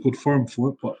this is a good forum for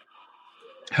it, but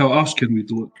how else can we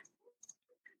do it?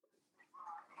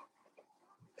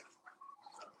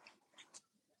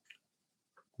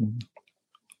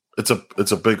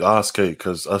 It's a big ask,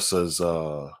 because us as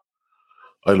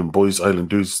island boys, island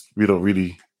dudes, we don't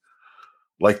really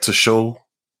like to show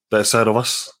that side of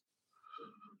us,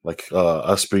 like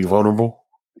us being vulnerable.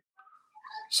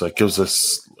 So it gives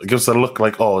a look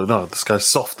like, oh no, this guy's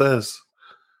soft as.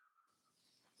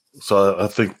 So I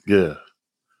think, yeah,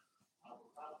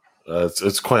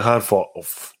 it's quite hard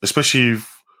especially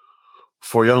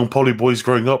for young poly boys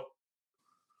growing up,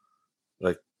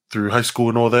 like through high school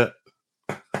and all that.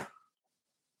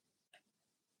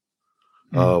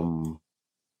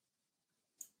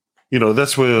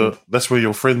 That's where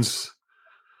your friends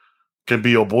can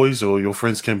be your boys, or your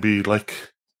friends can be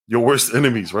like your worst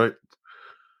enemies, right?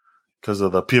 Because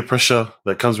of the peer pressure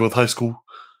that comes with high school,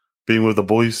 being with the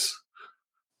boys.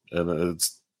 And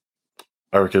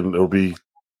I reckon it'll be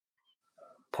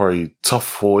probably tough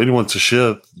for anyone to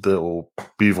share that or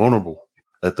be vulnerable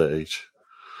at that age.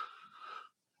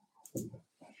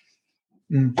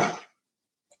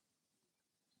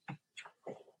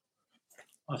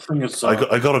 I think it's.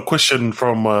 I got a question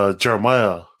from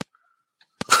Jeremiah.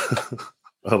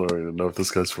 I don't really know if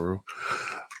this guy's for real,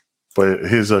 but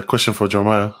here's a question for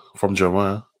Jeremiah from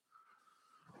Jeremiah.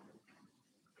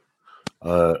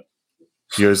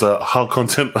 Here's how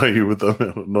content are you with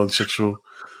the non-sexual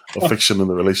affection in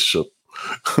the relationship?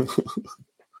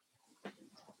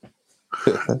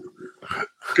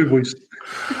 Good voice.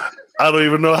 I don't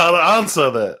even know how to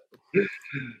answer that.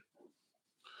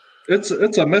 It's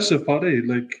a massive part,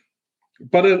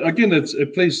 but again,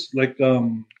 it plays like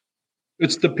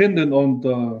it's dependent on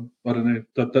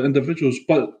the individuals.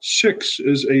 But sex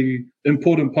is a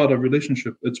important part of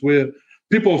relationship. It's where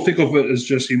people think of it as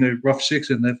just rough sex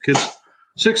and have kids.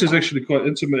 Sex is actually quite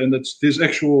intimate, and there's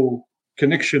actual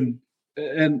connection.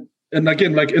 And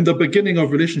again, like in the beginning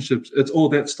of relationships, it's all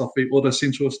that stuff, all the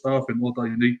sensual stuff, and all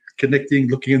the connecting,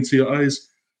 looking into your eyes,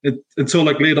 until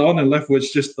like later on in life, where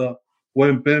it's just the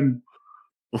wham bam,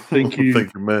 thank you,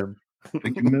 thank you, man,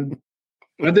 thank you, man.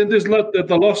 And then there's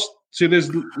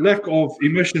there's lack of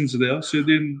emotions there. So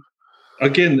then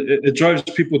again, it drives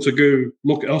people to go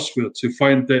look elsewhere to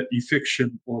find that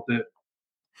affection or that,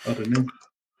 I don't know.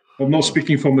 I'm not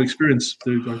speaking from experience,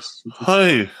 there you guys.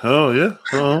 Hi. Oh, yeah.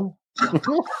 Oh.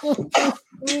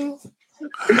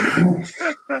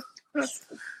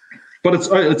 But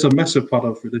it's a massive part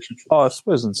of relationship. Oh, I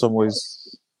suppose in some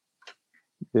ways,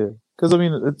 yeah. Because I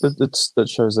mean, that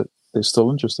shows that they're still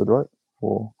interested, right?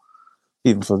 Or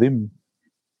even for them,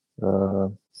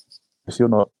 if you're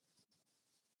not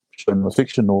showing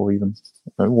affection or even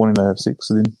wanting to have sex,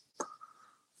 then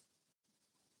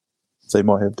they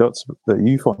might have doubts that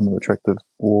you find them attractive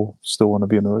or still want to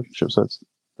be in a relationship. So it's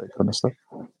that kind of stuff.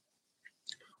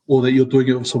 Or that you're doing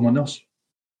it with someone else.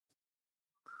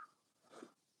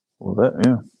 Or that,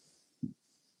 yeah.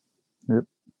 Yep.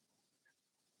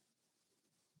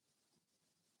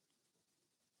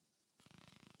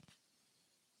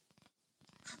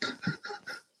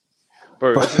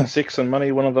 Bro, isn't sex and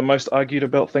money one of the most argued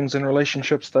about things in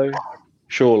relationships, though?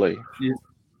 Surely.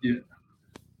 Yeah.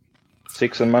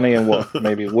 Sex and money and what?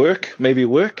 Maybe work?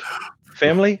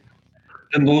 Family?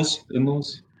 In-laws.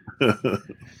 Yeah,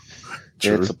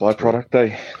 it's a byproduct,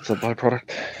 eh? It's a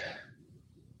byproduct.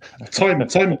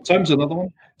 Time's another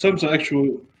one.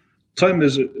 Time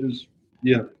is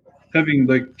having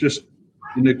like just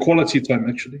quality time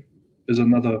actually is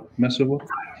another massive one.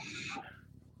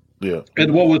 Yeah.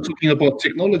 And while we're talking about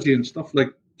technology and stuff,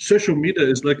 like social media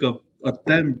is like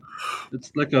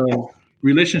it's like a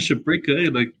relationship breaker, eh?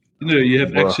 Like you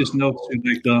have access now to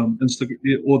like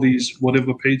Instagram, all these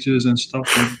whatever pages and stuff.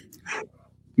 And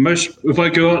if I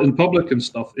go out in public and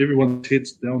stuff, everyone's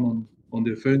heads down on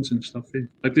their phones and stuff. Eh?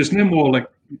 Like there's no more like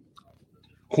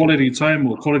quality time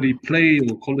or quality play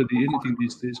or quality anything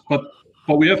these days. But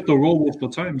we have to roll with the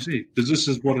times, because this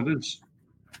is what it is.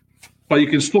 but you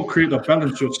can still create a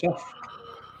balance yourself.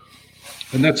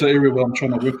 And that's an area where I'm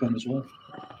trying to work on as well.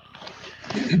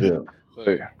 Yeah.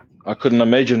 So I couldn't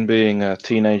imagine being a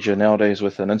teenager nowadays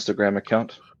with an Instagram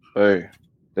account. Oh,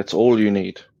 that's all you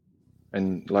need.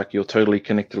 And like you're totally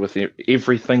connected with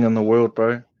everything in the world,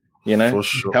 bro. You know, For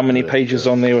sure. how many pages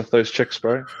on there with those chicks,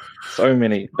 bro? So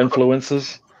many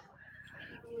influencers.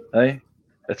 Hey,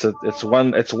 it's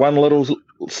one little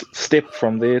step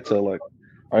from there to like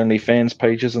OnlyFans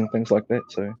pages and things like that.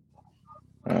 So,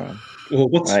 Well,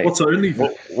 what's the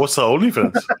OnlyFans? What's the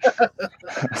OnlyFans?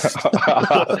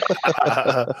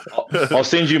 I'll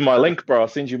send you my link, bro. I'll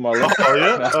send you my link. Oh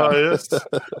yeah. Oh yes. Do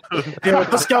you have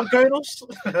a discount code?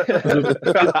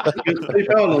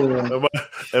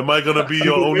 Am I gonna be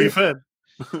your OnlyFan?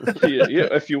 yeah,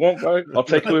 if you want, bro, I'll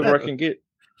take whoever I can get.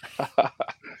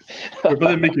 But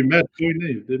they're making mad coin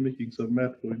now. They're making some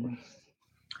mad coin.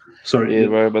 Sorry. Yeah,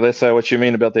 bro, but that's what you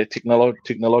mean about that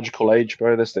technological age,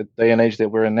 bro. That's the day and age that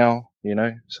we're in now, you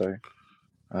know. So,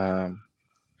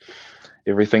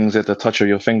 everything's at the touch of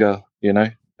your finger, you know.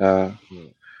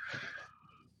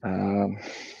 And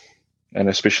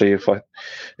especially if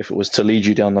it was to lead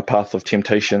you down the path of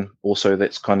temptation, also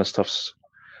that's kind of stuff's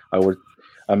I would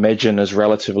imagine is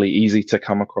relatively easy to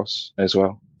come across as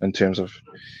well in terms of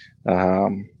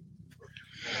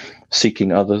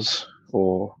seeking others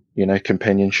or, you know,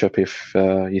 companionship if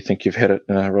you think you've had it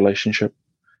in a relationship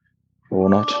or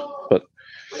not. But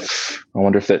I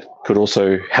wonder if that could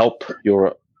also help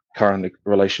your current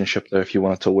relationship, though, if you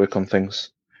wanted to work on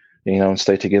things, you know, and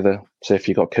stay together, say if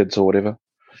you got kids or whatever,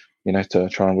 you know, to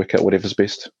try and work out whatever's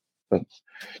best. But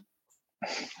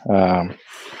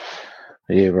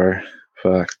yeah, bro,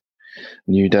 fuck,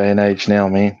 new day and age now,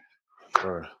 man.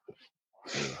 Right.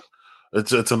 Yeah.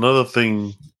 It's another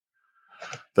thing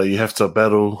that you have to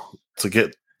battle to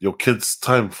get your kids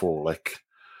time for, like,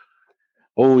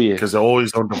 oh yeah, because they're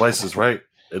always on devices, right?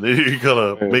 And then you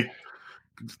gotta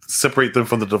separate them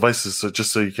from the devices, so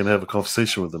you can have a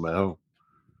conversation with them at home.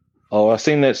 Oh, I've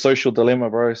seen that Social Dilemma,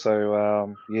 bro.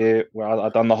 So yeah, well,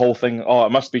 I've done the whole thing. Oh,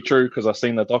 it must be true because I've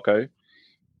seen the doco.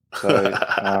 So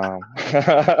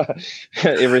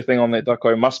everything on that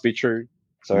doco must be true.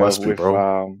 So must be,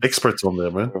 bro. Experts on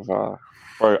there, man. Bro,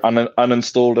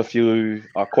 uninstalled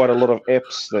quite a lot of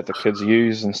apps that the kids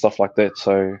use and stuff like that.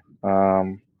 So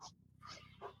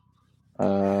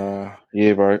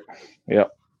yeah, bro. Yeah.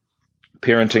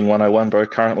 Parenting 101, bro.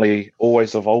 Currently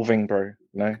always evolving, bro.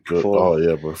 You know, oh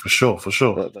yeah, bro. For sure.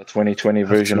 The 2020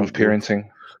 version of parenting.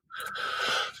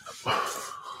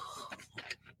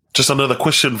 Just another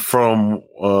question from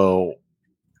our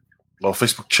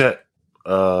Facebook chat.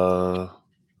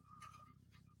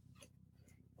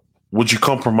 Would you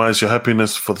compromise your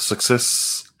happiness for the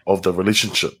success of the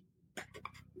relationship?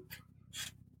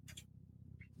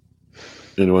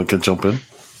 Anyone can jump in.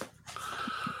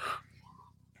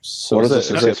 So what is a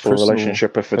successful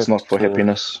relationship if it's not for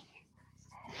happiness?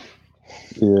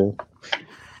 Yeah.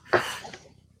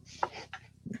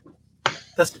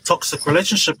 That's a toxic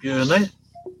relationship, you know?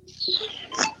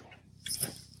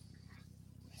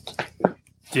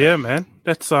 Yeah, man.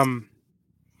 That's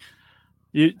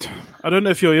I don't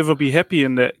know if you'll ever be happy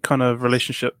in that kind of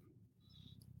relationship.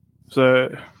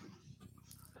 So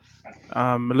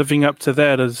living up to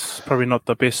that is probably not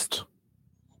the best,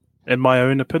 in my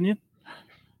own opinion.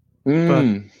 But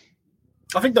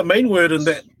I think the main word in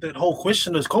that whole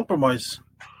question is compromise.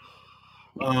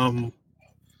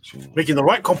 Making the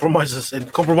right compromises and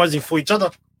compromising for each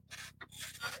other.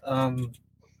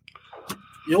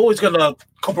 You're always going to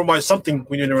compromise something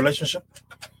when you're in a relationship.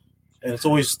 And it's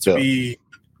always to be...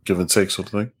 give and take sort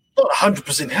of thing. Not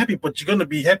 100% happy, but you're going to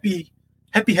be happy,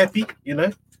 you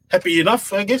know? Happy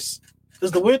enough, I guess,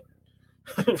 is the word.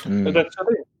 And that's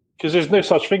it. Because there's no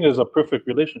such thing as a perfect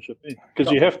relationship.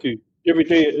 Because you have to... Every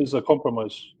day is a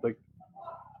compromise. Like,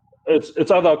 it's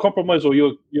either a compromise or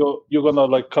you're gonna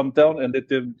like come down and let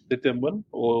them win,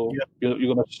 or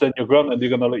you're gonna stand your ground and they're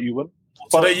gonna let you win.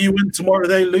 Today you win, tomorrow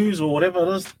they lose, or whatever it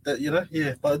is. That, you know,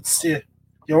 yeah. But it's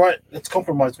you're right. It's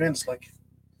compromise, man. It's like,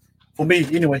 for me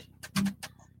anyway.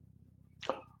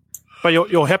 But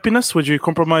your happiness, would you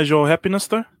compromise your happiness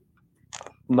though?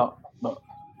 No.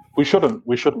 We shouldn't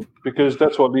because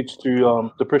that's what leads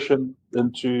to depression,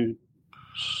 into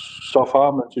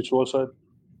self-harm, into suicide.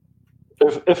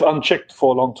 If unchecked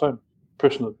for a long time,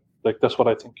 personally, like that's what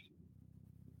I think.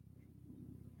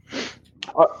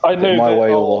 I know my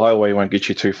way or the highway won't get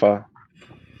you too far.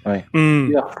 Hey.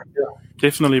 Yeah,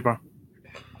 definitely, bro.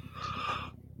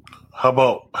 How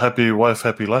about happy wife,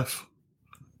 happy life?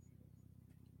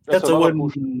 That's a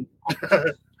win.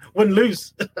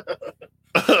 Win-lose.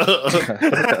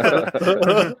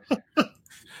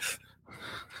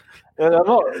 And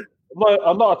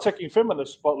I'm not attacking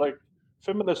feminists, but like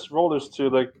feminists' role is to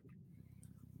like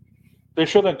they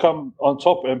shouldn't come on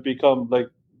top and become like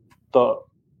the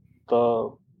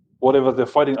whatever they're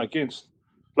fighting against.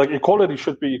 Like equality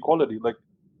should be equality. Like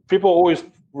people always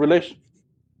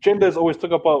genders always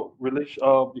talk about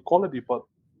equality, but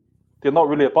they're not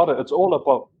really about it. It's all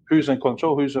about who's in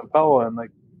control, who's in power, and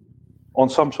like on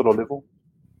some sort of level.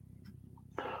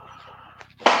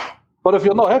 But if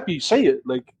you're not happy, say it.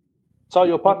 Like tell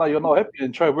your partner you're not happy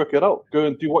and try to work it out. Go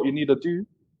and do what you need to do.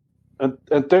 And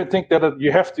don't think that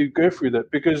you have to go through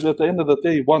that, because at the end of the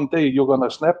day, one day you're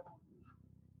gonna snap,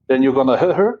 then you're gonna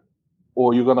hit her,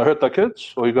 or you're gonna hurt the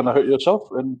kids, or you're gonna hurt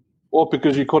yourself, or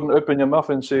because you couldn't open your mouth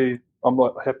and say, "I'm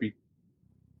not happy."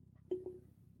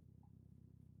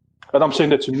 And I'm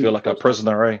saying that to me. You feel like a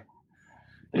prisoner, eh?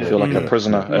 You feel like a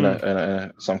prisoner in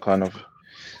a some kind of,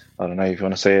 I don't know if you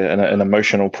want to say it, an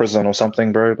emotional prison or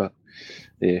something, bro. But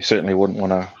yeah, you certainly wouldn't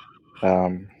want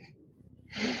to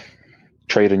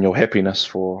trade in your happiness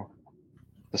for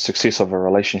the success of a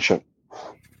relationship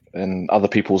in other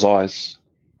people's eyes.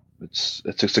 It's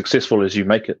as successful as you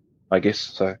make it, I guess.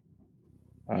 So,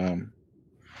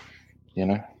 you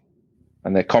know,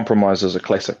 and that compromise is a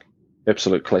classic,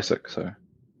 absolute classic. So,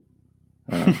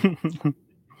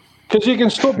 because you can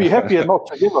still be happy and not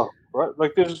together, right?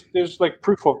 Like there's like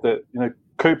proof of that, you know,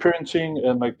 co-parenting,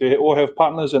 and like they all have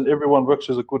partners and everyone works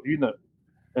as a good unit,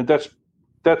 and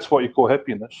that's what you call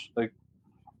happiness. Like,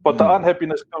 but the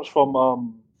unhappiness comes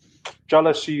from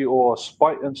jealousy or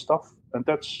spite and stuff, and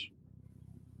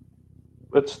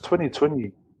it's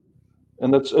 2020,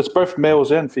 and it's both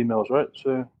males and females, right?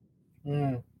 So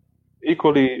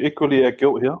equally at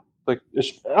guilt here. Like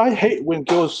I hate when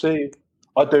girls say,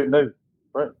 "I don't know,"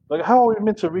 right? Like, how are we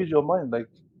meant to read your mind? Like,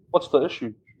 what's the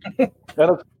issue? And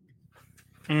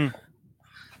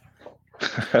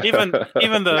even the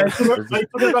and that's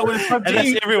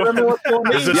everyone.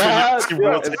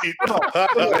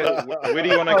 Where do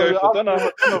you want to go for dinner?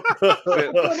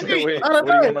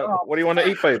 What do you want to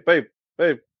eat, babe?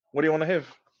 What do you want to have?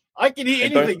 I can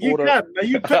eat anything. You can. No,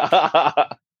 you can.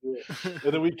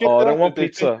 I don't want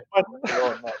pizza.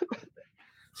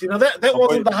 See, now that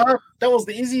wasn't the hard. That was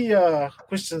the easy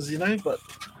questions, you know. But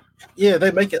yeah,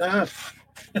 they make it hard.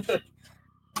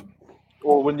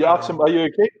 Or when you ask them, "Are you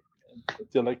okay?"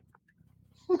 They're like,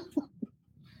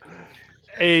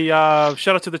 "Hey, shout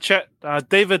out to the chat,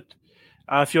 David.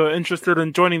 If you're interested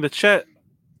in joining the chat,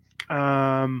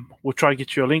 we'll try to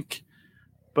get you a link.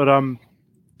 But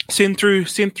send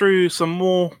through some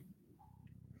more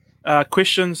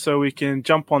questions so we can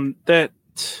jump on that."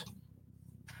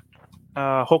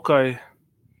 Hawkeye,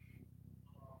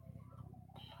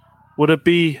 would it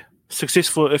be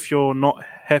successful if you're not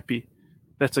happy?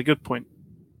 That's a good point.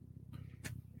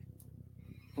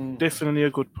 Definitely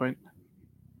a good point.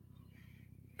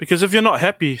 Because if you're not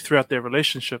happy throughout their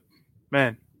relationship,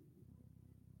 man.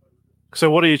 So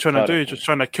what are you trying to do? You're just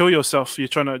trying to kill yourself. You're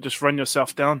trying to just run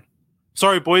yourself down.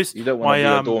 Sorry, boys. You don't want to be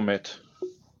a doormat.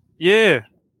 Yeah.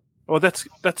 Well, that's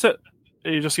it.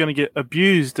 You're just going to get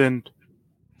abused, and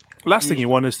last thing you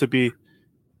want is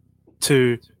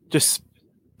to just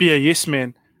be a yes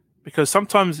man, because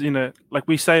sometimes, you know, like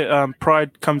we say,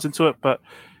 pride comes into it, but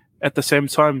at the same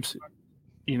time,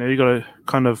 you know, you got to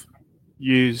kind of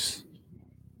use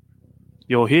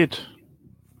your head,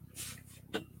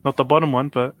 not the bottom one,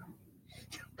 but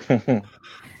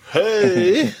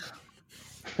hey.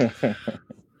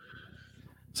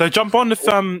 So jump on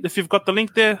if you've got the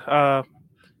link there.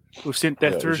 We've sent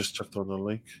that through. We just checked on the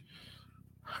link.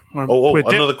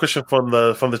 Another question from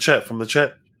the chat.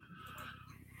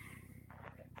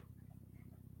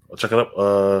 I'll check it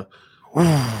up.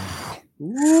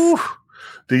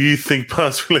 Do you think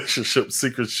past relationship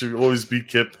secrets should always be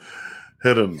kept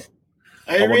hidden?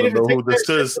 I want to know who this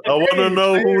is.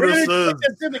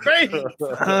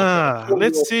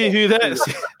 Let's see who that is.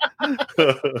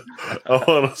 I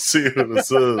want to see who this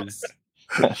is.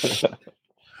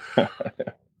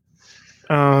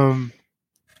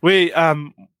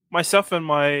 Myself and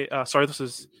my sorry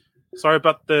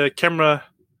about the camera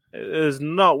is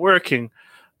not working,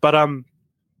 but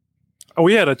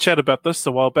we had a chat about this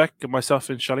a while back, myself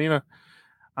and Shalina.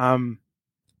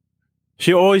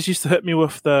 She always used to hit me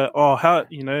with how,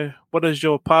 you know, what does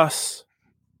your past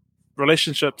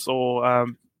relationships or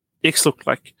ex look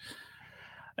like?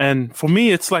 And for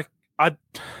me, it's like I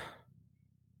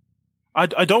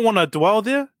don't want to dwell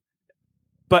there.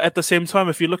 But at the same time,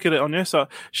 if you look at it on her side,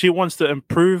 she wants to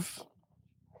improve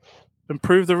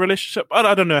the relationship.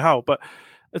 I don't know how, but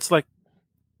it's like,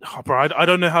 bro, I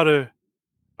don't know how to.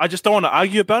 I just don't want to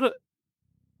argue about it.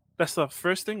 That's the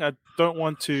first thing. I don't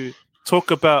want to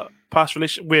talk about past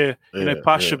relationship where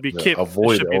past should be kept.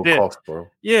 Avoid should at be all there. costs, bro.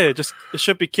 Yeah, just it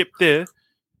should be kept there.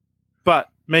 But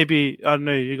maybe I don't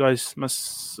know. You guys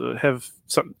must have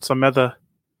some other.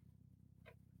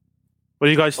 What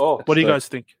do you guys? What do you guys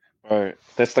think? Bro,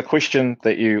 that's the question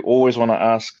that you always want to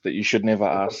ask that you should never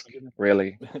ask.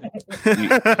 Really,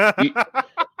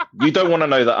 you don't want to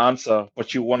know the answer,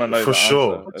 but you want to know For the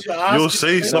sure. answer. You'll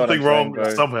say You know what something I'm wrong saying,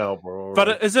 bro? somehow, bro.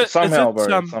 But is it Somehow, is it,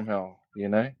 bro. Somehow, you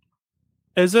know.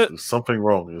 Is it There's something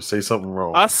wrong? You'll say something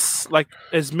wrong. us like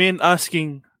as men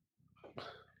asking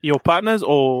your partners,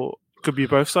 or could be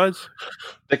both sides?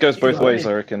 It goes both ways,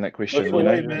 I reckon. That question, you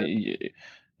know,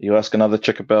 you ask another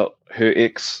chick about her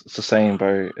ex, it's the same,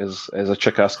 bro, as a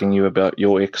chick asking you about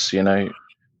your ex. You know,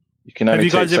 you can only Have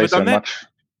you guys ever say so done that? much.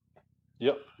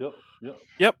 Yep.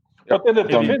 But then it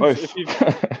Done depends. both.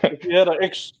 If you had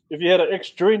an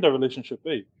ex during the relationship,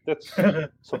 that's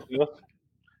something else.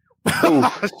 Ooh.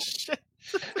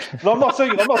 No, I'm not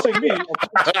saying me. I'm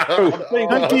saying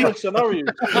different scenarios.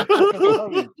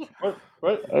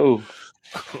 Right? Oh,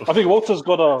 I think Walter's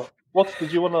got a. What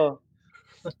did you want to?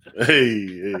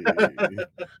 Hey.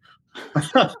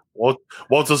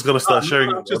 Walter's gonna start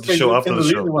sharing the show after the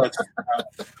show.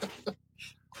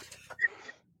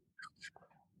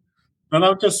 And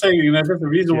I'm just saying, there's a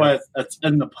reason why it's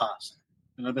in the past.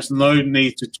 There's no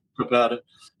need to talk about it,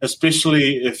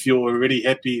 especially if you're already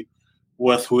happy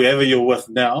with whoever you're with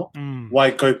now.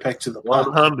 Why go back to the past?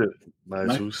 100,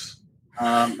 Jesus.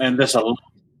 And there's a lot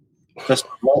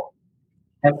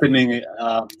happening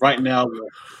right now with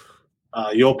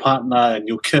your partner and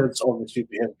your kids. Obviously,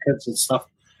 we have kids and stuff.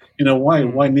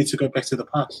 Why need to go back to the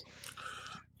past?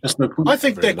 There's no point. I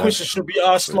think that question should be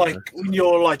asked like when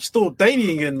you're like still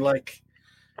dating and like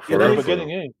Forever.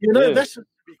 that should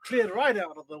be cleared right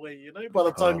out of the way. By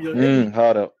the time you're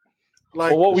hard up.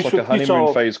 like, what we It's should like a teach honeymoon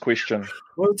our phase question.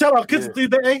 well, tell our kids to do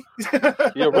that, eh?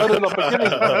 yeah, right at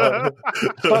the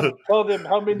beginning. Tell them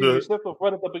how many you slept with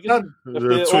right at the beginning. If The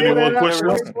they're 21 all-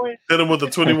 questions. Hit him with the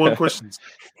 21 questions.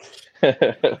 But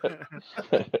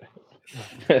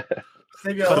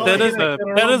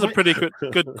that is a pretty good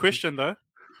question, though.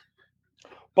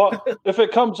 But if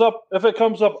it comes up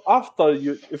after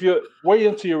if you're way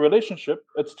into your relationship,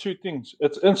 it's two things: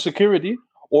 it's insecurity,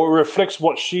 or it reflects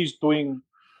what she's doing,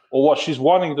 or what she's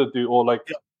wanting to do, or like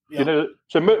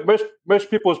So most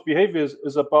people's behaviors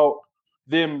is about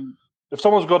them. If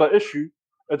someone's got an issue,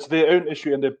 it's their own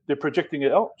issue, and they're projecting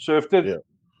it out. So if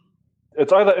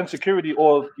it's either insecurity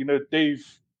or they've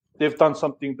done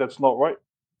something that's not right,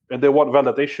 and they want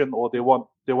validation, or they want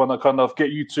to kind of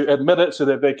get you to admit it so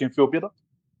that they can feel better.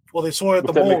 Well, they saw it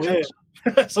at the mall, yeah.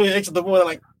 So he exited the mall, they're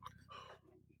like,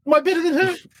 am I better than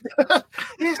her?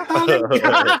 Yes, darling.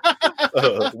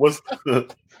 What's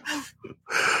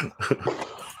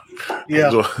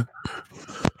yeah.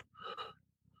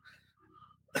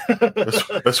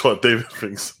 That's what David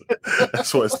thinks.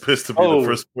 That's why it's pissed to be the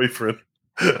first boyfriend.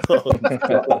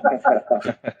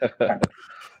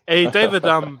 Hey, David,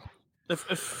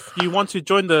 if you want to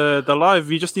join the live,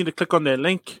 you just need to click on that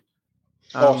link.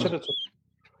 Send it to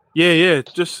Yeah,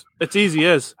 just it's easy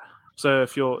as. So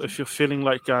if you're feeling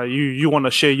like you want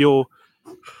to share your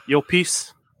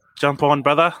piece, jump on,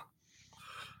 brother.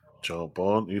 Jump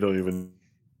on. You don't even.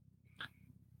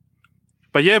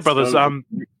 But yeah, brothers,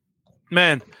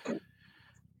 man,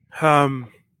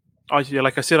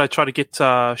 like I said, I try to get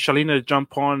Shalina to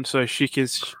jump on so she can.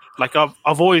 Like I've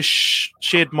always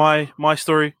shared my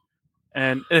story,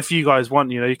 and if you guys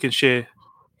want, you can share.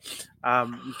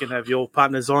 You can have your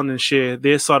partners on and share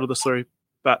their side of the story,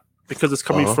 but because it's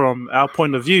coming from our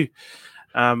point of view,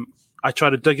 I try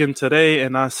to dig in today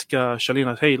and ask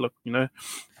Shalina, hey, look,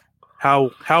 how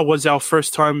was our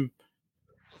first time,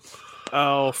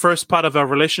 our first part of our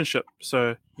relationship?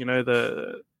 So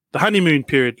the honeymoon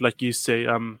period, like you say,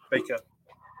 Baker.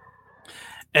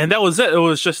 And that was it. It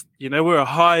was just we were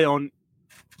high on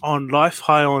life,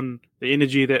 high on the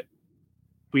energy that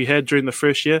we had during the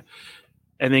first year.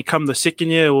 And then come the second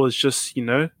year, it was just,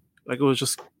 like it was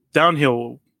just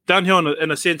downhill in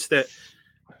a sense that,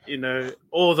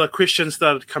 all the questions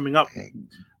started coming up.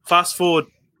 Fast forward,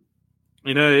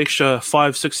 extra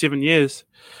 5, 6, 7 years.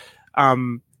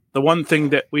 The one thing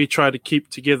that we try to keep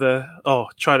together,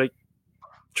 try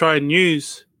and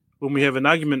use when we have an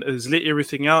argument is let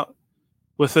everything out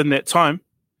within that time.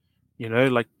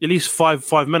 Like at least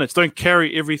 5 minutes. Don't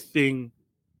carry everything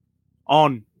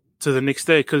on to the next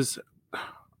day because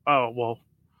Shalina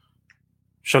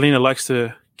likes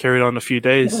to carry it on a few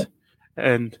days,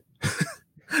 and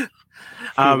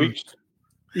a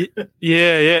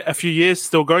few years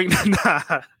still going.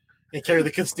 Nah, and carry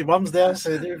the kids to mum's house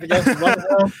and everything else to mum's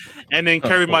house. And then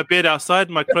carry my bed outside.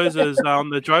 My clothes is on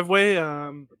the driveway.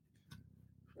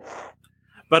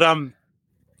 But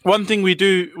one thing we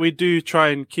do try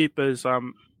and keep is at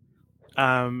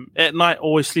night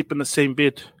always sleep in the same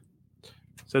bed.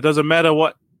 So it doesn't matter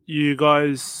what you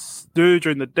guys do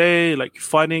during the day, like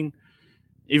fighting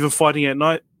at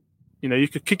night. You know, you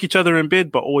could kick each other in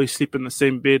bed, but always sleep in the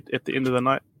same bed at the end of the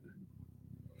night.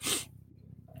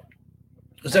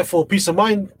 Is that for peace of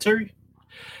mind, Terry?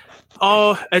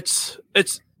 Oh, it's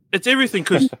everything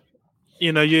because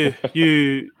you know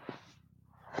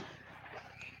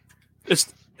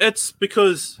it's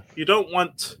because you don't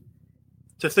want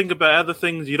to think about other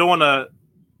things. You don't want to,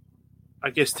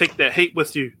 I guess, take that hate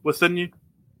within you.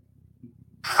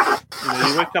 You know,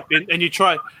 you wake up and you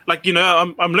try, like, you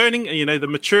know, I'm learning, you know, the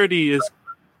maturity is,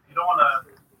 you don't want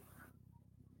to.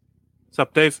 What's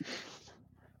up, Dave?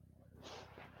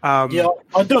 Yeah,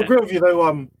 I do agree with you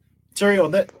though, Terry,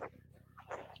 on that.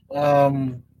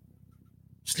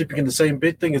 Sleeping in the same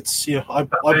bed thing, it's I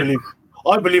believe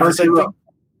the same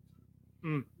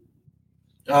thing.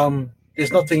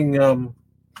 There's nothing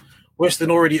worse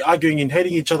than already arguing and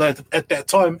hating each other at that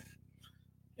time,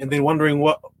 and then wondering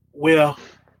where,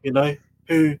 you know,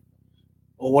 who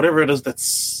or whatever it is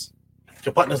that's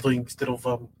your partner's doing instead of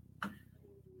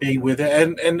being with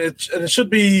it. And it should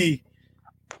be,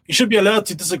 you should be allowed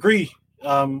to disagree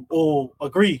or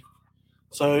agree.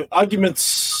 So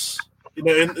arguments, you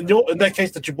know, in that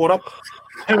case that you brought up,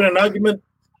 having an argument,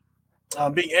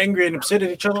 being angry and upset at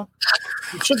each other,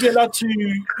 you should be allowed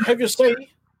to have your say.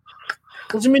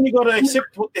 Doesn't mean you got to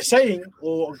accept what they're saying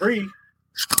or agree,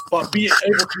 but be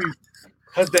able to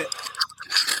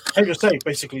have your say,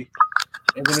 basically.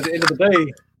 And then at the end of the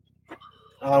day,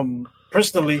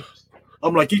 personally,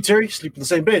 I'm like you, Terry, sleep in the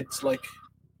same bed. It's like,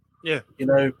 yeah, you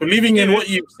know, believing in what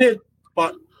you said,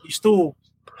 but you still,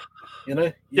 you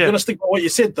know, you're gonna stick by what you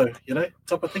said, though, you know,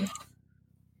 type of thing.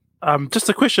 Just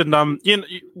a question.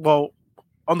 Well,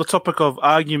 on the topic of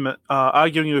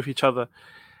arguing with each other,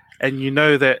 and you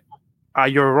know that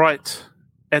you're right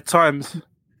at times.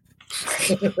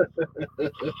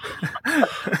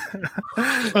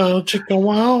 Oh, chicka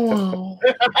wow wow.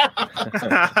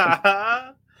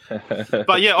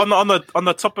 But yeah, on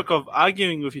the topic of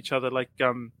arguing with each other, like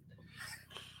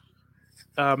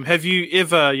have you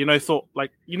ever, you know, thought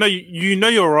like, you know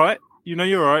you're right,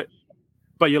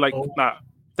 but you're like, nah,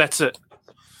 that's it.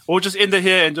 Or just end it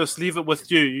here and just leave it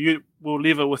with you. We'll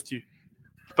leave it with you.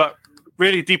 But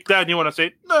really deep down you want to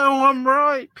say, no, I'm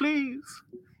right, please.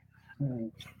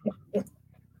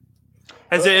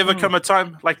 Has there ever come a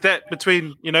time like that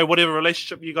between, you know, whatever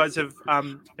relationship you guys have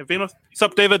been with? What's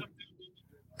up, David?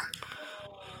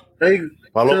 Hey,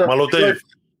 Malo Dave.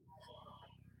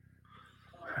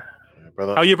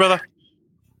 Brother. How are you, brother?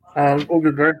 All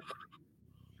good, bro.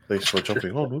 Thanks for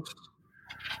jumping on.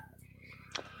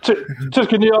 Just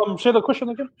can you share the question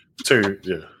again?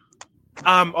 Yeah.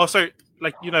 Also,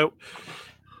 like, you know,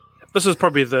 this is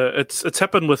probably it's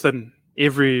happened within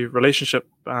every relationship.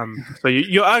 So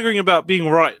you're arguing about being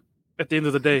right at the end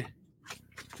of the day.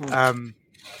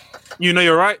 You know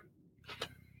you're right,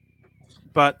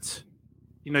 but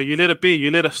you know you let it be, you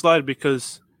let it slide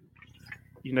because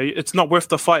you know it's not worth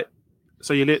the fight.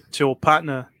 So you let your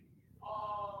partner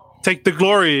take the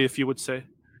glory, if you would say.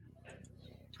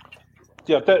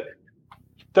 Yeah,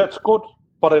 that's good,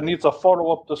 but it needs a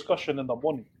follow-up discussion in the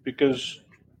morning because,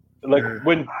 like,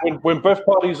 when both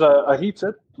parties are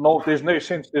heated, no, there's no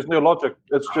sense, there's no logic.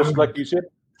 It's just like you said,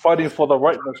 fighting for the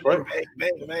rightness, right?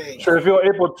 So if you're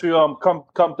able to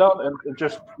come down and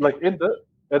just like end it,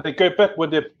 and then go back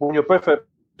when you're both at,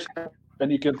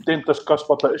 and you can then discuss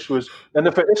what the issue is. And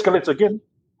if it escalates again,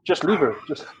 just leave her.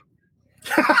 Just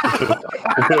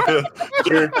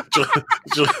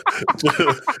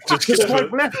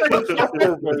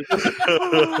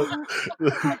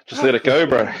let it go,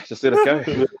 bro. Just let it go.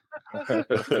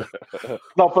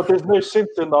 No, but there's no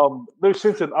sense in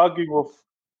arguing with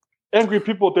angry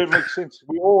people. Don't make sense.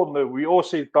 We all know. We all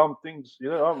say dumb things. You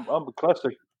know, I'm a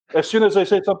classic. As soon as I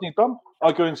say something dumb,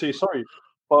 I go and say sorry.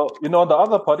 But you know, on the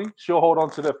other party, she'll hold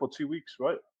on to that for 2 weeks,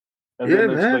 right? And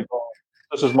then it's like, oh,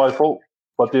 this is my fault.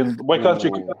 But then why can't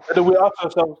you? And then we ask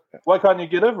ourselves, why can't you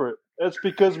get over it? It's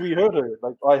because we heard her.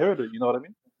 Like I heard it. You know what I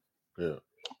mean? Yeah.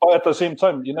 But at the same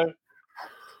time, you know,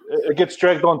 it gets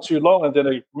dragged on too long, and then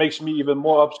it makes me even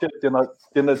more upset than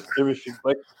everything.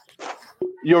 Like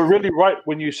you're really right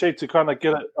when you say to kind of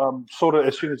get it sorted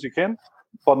as soon as you can,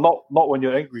 but not when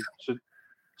you're angry.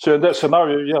 So in that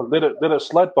scenario, yeah, let it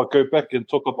slide, but go back and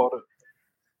talk about it.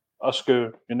 Ask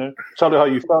her, you know, tell her how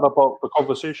you felt about the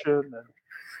conversation and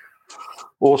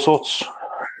all sorts.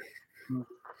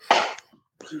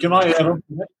 can I add on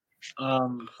to that?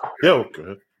 Yeah, go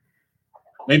ahead.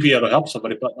 Maybe it'll help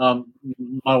somebody, but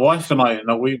my wife and I,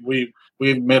 we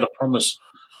made a promise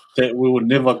that we would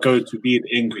never go to bed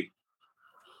angry.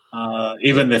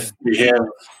 Even if we have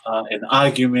an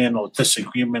argument or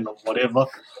disagreement or whatever,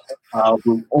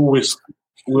 we always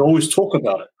talk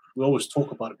about it. We always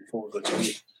talk about it before we go to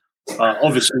bed.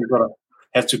 Obviously, we've got to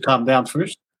have to calm down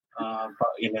first, but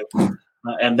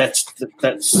and that's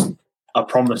a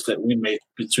promise that we made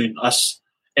between us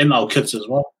and our kids as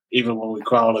well. Even when we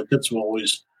cry our kids, we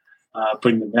always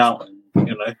bring them out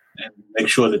and make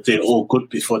sure that they're all good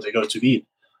before they go to bed.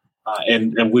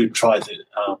 And we've tried it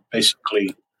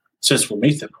basically since we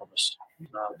made that promise,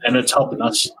 and it's helping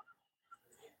us.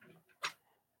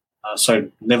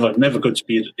 So never go to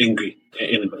bed angry at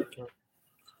anybody.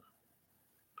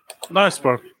 Nice,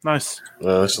 bro. Nice.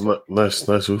 Nice.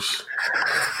 Us.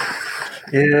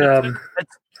 Yeah.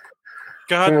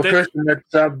 Go ahead, From a Dave. person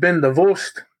that's been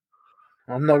divorced,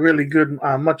 I'm not really good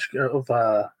much of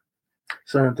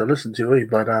someone to listen to,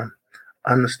 but I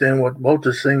understand what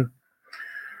Walter's saying.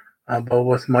 But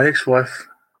with my ex-wife,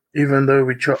 even though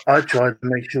I tried to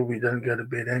make sure we didn't go to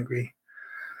bed angry,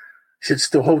 she'd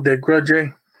still hold that grudge, eh?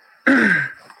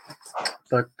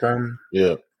 But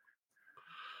yeah,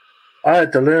 I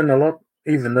had to learn a lot,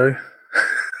 even though.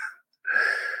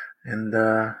 And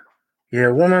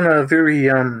women are very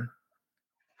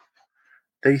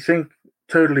they think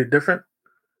totally different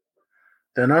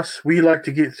than us. We like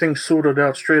to get things sorted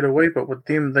out straight away, but with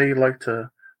them, they like to.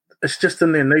 It's just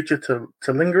in their nature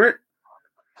to linger it,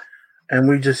 and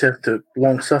we just have to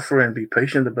long suffer and be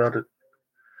patient about it.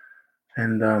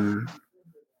 And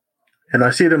I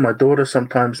see it in my daughter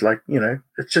sometimes, like,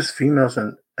 it's just females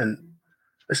and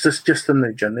it's just in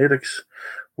their genetics.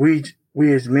 We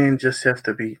as men just have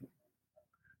to be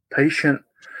patient,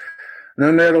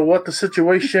 no matter what the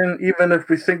situation, even if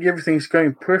we think everything's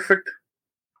going perfect.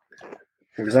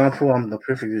 For example, I'm the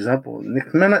perfect example.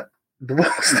 Nick Minute,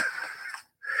 divorced.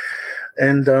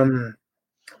 And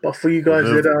but for you guys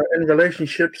that are in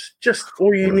relationships, just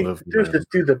all you need to do is just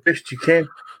do the best you can.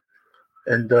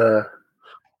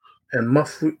 And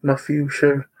Matthew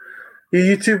show. Yeah,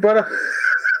 you too, brother.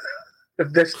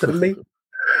 If that's to me.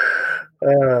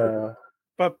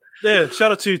 But yeah,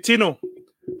 shout out to Tino.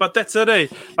 But that's it, eh?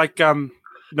 Like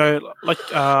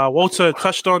Walter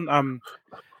touched on,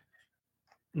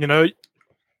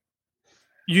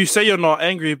 you say you're not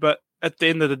angry, but at the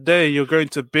end of the day, you're going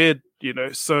to bed,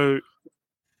 so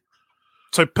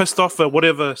pissed off at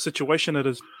whatever situation it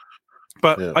is.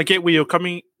 But yeah. I get where you're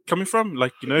coming from.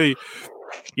 Like, you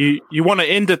want to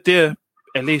end it there,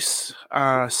 at least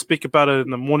speak about it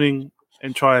in the morning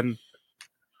and try and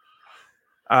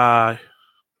try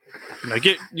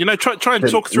and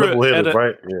talk through it.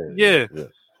 Right? Yeah.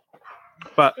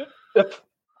 But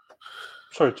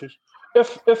sorry, Tish.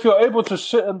 If you're able to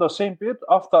sit in the same bed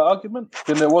after argument,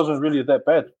 then it wasn't really that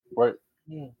bad, right?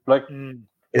 Like,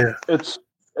 it's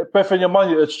Beth, in your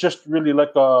mind, it's just really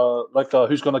like a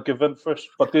who's gonna give in first.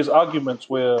 But there's arguments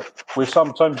where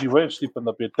sometimes you won't sleep in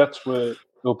the bed. That's where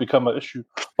it'll become an issue.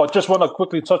 But just want to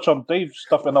quickly touch on Dave's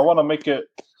stuff, and I want to make it,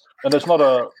 and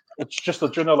it's just a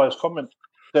generalized comment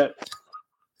that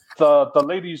the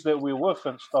ladies that we're with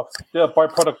and stuff, they're a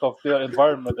byproduct of their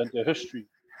environment and their history,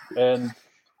 and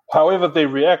however they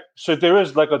react. So there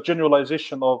is like a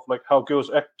generalization of like how girls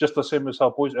act, just the same as how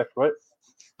boys act, right?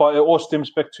 But it all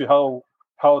stems back to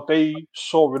how they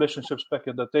saw relationships back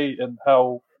in the day and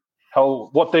how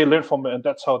what they learned from it, and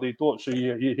that's how they do it. So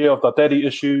you hear of the daddy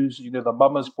issues, the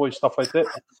mama's boy, stuff like that.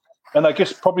 And I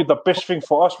guess probably the best thing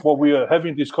for us while we are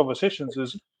having these conversations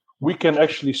is we can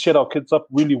actually set our kids up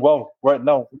really well right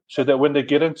now, so that when they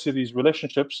get into these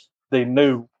relationships, they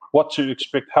know what to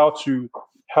expect, how to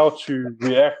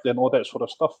react, and all that sort of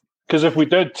stuff. Because if we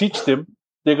don't teach them,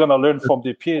 they're gonna learn from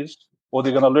their peers, or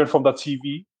they're gonna learn from the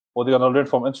TV, or they're gonna learn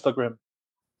from Instagram.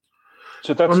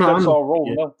 So that's our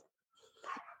role now.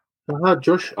 Hi,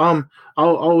 Josh. I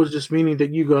was just meaning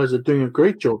that you guys are doing a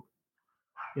great job.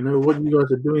 What you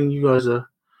guys are doing. You guys are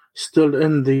still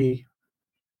in the,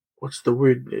 what's the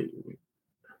word?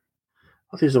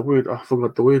 There's a word. I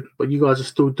forgot the word. But you guys are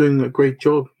still doing a great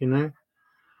job. And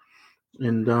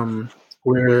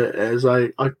whereas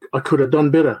I could have done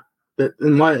better. That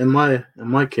in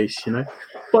my case.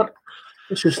 But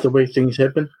it's just the way things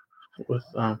happen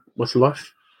with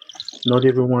life. Not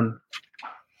everyone.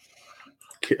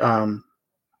 The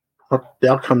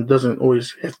outcome doesn't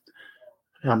always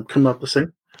have come out the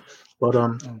same. But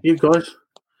you guys,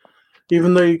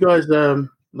 even though you guys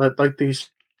like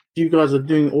these, you guys are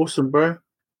doing awesome, bro.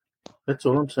 That's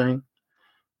all I'm saying.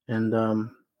 And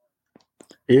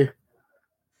yeah.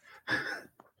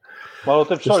 Well,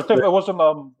 Dave, sorry, Dave, it wasn't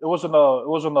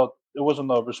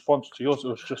a response to yours. It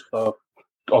was just a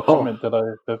comment that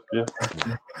I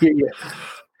did.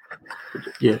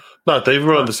 Yeah. No, Dave,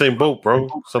 we're on the same boat, bro.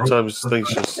 Sometimes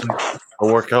things just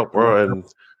don't work out, bro. And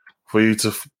for you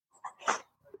to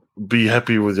be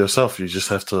happy with yourself, you just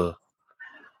have to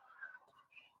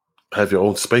have your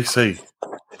own space, hey?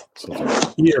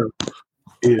 Yeah.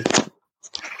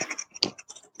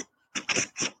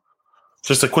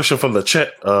 Just a question from the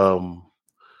chat.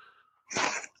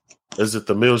 Is it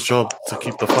the male's job to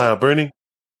keep the fire burning?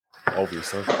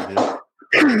 Obviously, yeah.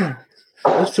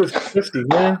 That's 50-50,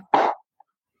 man.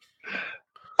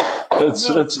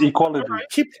 It's equality.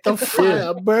 Keep the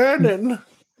fire burning.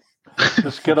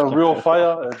 Just get a real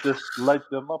fire and just light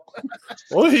them up.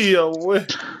 Oh, yeah,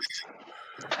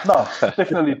 No,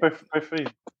 definitely 50.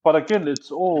 But again,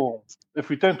 it's all, if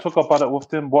we don't talk about it with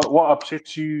them, what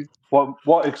upsets you,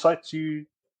 what excites you,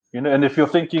 and if you're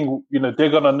thinking, they're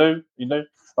gonna know,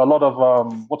 a lot of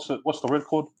what's the word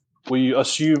called? Where you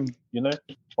assume,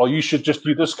 or you should just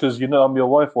do this because I'm your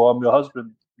wife or I'm your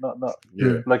husband. No.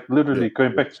 Yeah. Like literally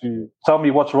going back to tell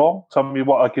me what's wrong, tell me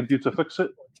what I can do to fix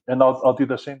it, and I'll do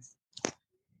the same.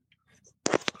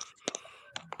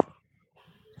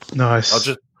 Nice.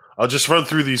 I'll just run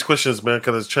through these questions, man,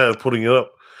 because Chad putting it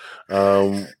up.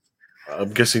 I'm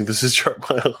guessing this is your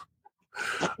question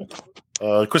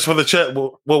from the chat.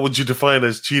 What would you define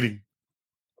as cheating?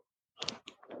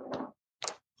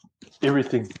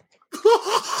 Everything.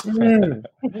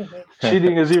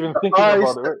 Cheating is even thinking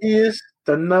about it, right? Is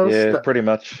the nose. Yeah, pretty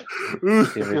much. You're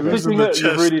thinking it,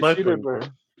 you've already cheated, bro.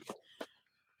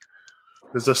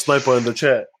 There's a sniper in the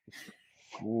chat.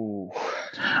 Ooh.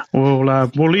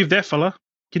 We'll leave that fella.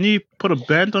 Can you put a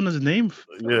band on his name?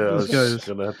 Yeah, I was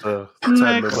gonna have to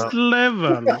next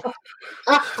level.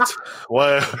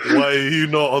 Why are you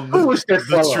not on the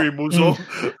stream, Muzo?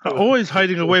 Always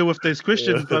hiding away with those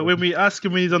questions, but when we ask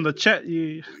him when he's on the chat,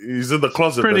 he's in the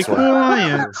closet. Pretty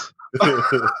quiet.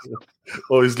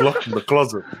 Oh, he's locked in the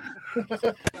closet.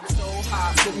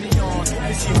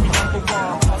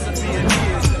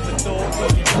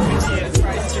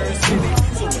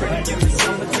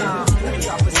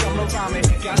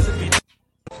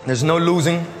 There's no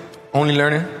losing, only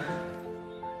learning.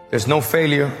 There's no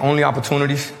failure, only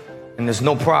opportunities. And there's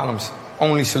no problems,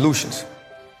 only solutions.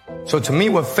 So to me,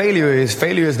 what failure is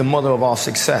the mother of all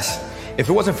success. If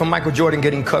it wasn't for Michael Jordan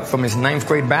getting cut from his 9th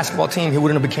grade basketball team, he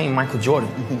wouldn't have became Michael Jordan.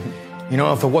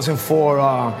 If it wasn't for,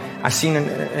 I seen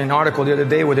an article the other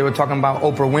day where they were talking about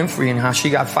Oprah Winfrey and how she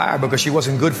got fired because she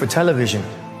wasn't good for television.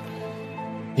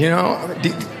 You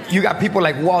got people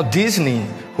like Walt Disney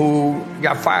who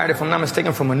got fired, if I'm not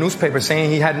mistaken, from a newspaper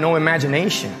saying he had no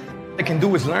imagination. All they can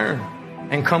do is learn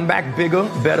and come back bigger,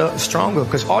 better, stronger,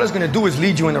 because all it's going to do is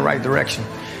lead you in the right direction.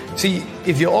 See,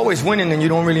 if you're always winning, then you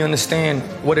don't really understand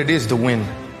what it is to win.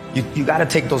 You got to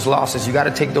take those losses. You got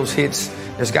to take those hits.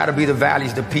 There's got to be the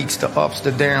valleys, the peaks, the ups,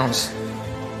 the downs.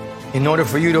 In order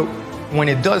for you to, when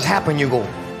it does happen, you go,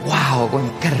 wow,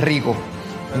 qué rico.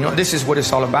 This is what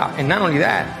it's all about. And not only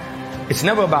that, it's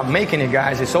never about making it,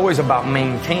 guys. It's always about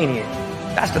maintaining it.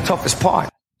 That's the toughest part.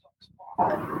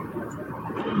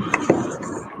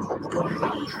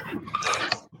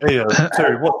 Hey,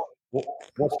 Terry,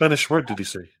 what Spanish word did he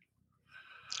say?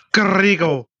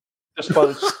 Carrigo. What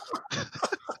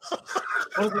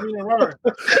does it mean in word?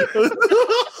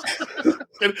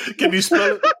 Can you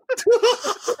spell it?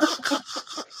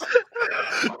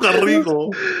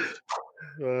 Carrigo.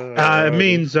 It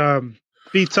means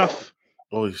be tough.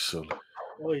 Oh, you son.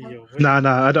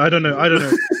 Nah, I don't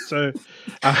know. So,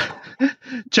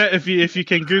 chat if you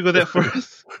can Google that for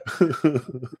us.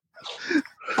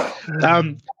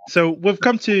 So we've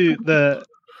come to the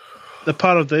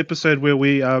part of the episode where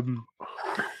we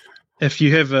if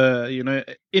you have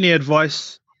any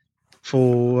advice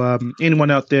for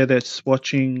anyone out there that's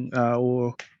watching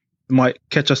or might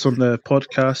catch us on the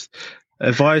podcast,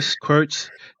 advice,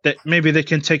 quotes that maybe they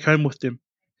can take home with them.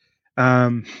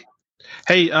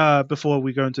 Hey, before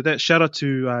we go into that, shout out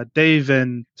to Dave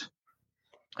and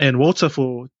Walter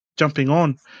for jumping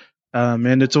on.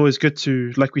 And it's always good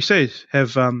to, like we say,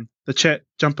 have the chat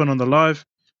jumping on the live.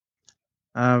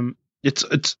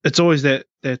 It's always that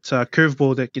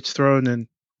curveball that gets thrown, and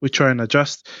we try and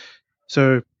adjust.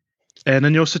 So, and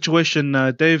in your situation,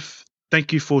 Dave,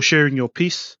 thank you for sharing your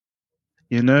piece.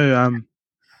 It's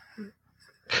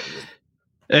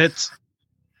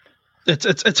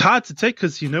hard to take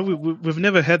because we've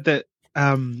never had that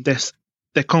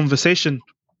that conversation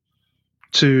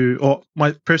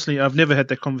I've never had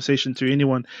that conversation to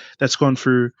anyone that's gone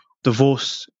through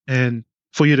divorce, and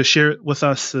for you to share it with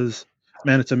us is,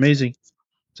 man, it's amazing.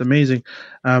 It's amazing.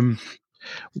 Do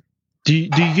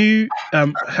you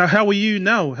how are you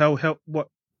now? How what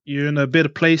you're in a better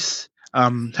place?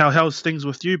 How's things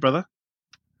with you, brother?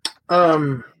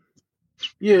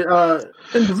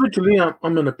 Individually,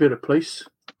 I'm in a better place.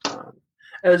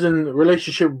 As in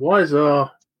relationship wise, I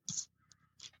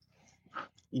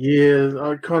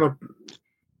kind of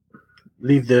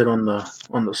leave that on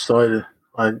the side.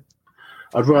 I'd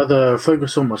rather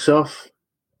focus on myself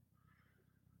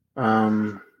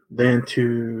than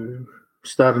to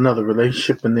start another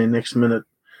relationship and then next minute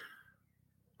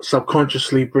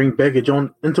subconsciously bring baggage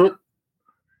into it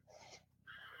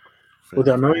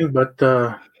without knowing. But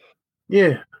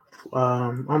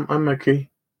I'm okay.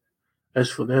 As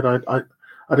for that,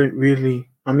 I don't really.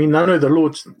 I mean, I know the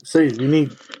Lord says we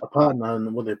need a partner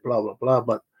and blah blah blah.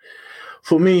 But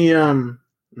for me, I'd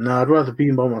rather be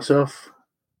by myself,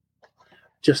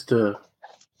 just to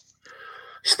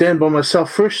stand by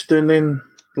myself first, and then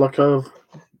like I've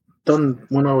done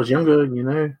when I was younger,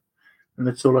 and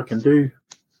that's all I can do.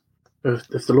 If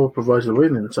the Lord provides the way,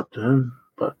 then it's up to Him.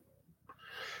 But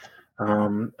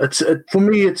for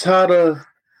me, it's harder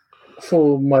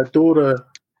for my daughter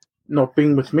not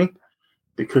being with me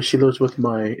because she lives with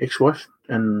my ex-wife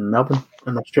in Melbourne,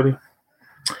 in Australia.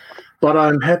 But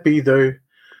I'm happy though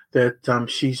that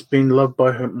she's been loved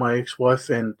by my ex-wife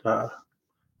and her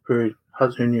new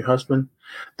husband.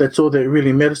 That's all that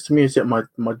really matters to me, is that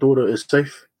my daughter is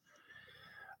safe.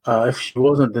 If she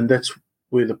wasn't, then that's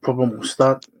where the problem will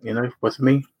start, with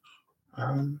me.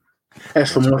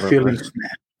 As for my feelings,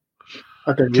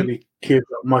 I don't really care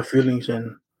about my feelings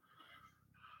and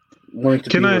wanting to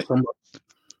be with somebody.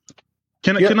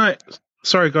 Can I?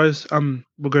 Sorry, guys.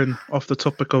 We're going off the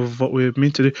topic of what we're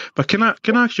meant to do, but can I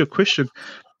ask you a question?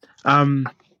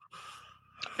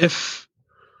 If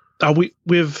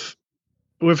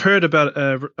we've heard about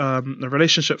a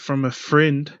relationship from a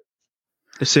friend.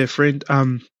 Let's say a friend.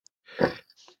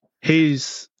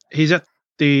 He's at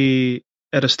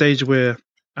a stage where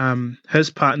his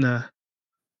partner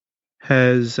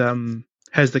has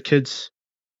the kids.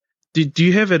 Do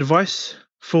you have advice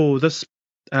for this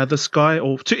guy,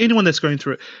 or to anyone that's going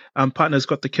through it? Partner's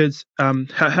got the kids.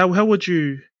 How would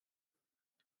you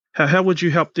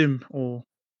help them, or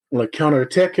like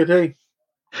counterattack it? Eh?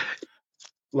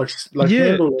 Like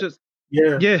handle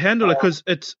it. Handle it, because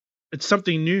it's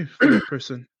something new for the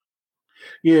person.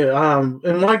 Yeah.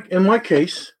 In my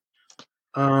case,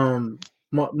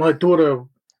 my daughter,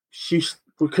 she's,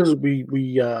 because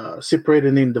we separated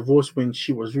and then divorced when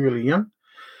she was really young.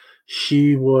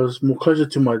 She was more closer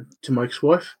to my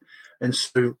ex-wife, and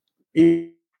so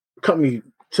it cut me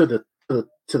to the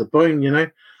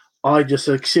bone. I just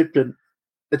accepted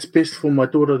it's best for my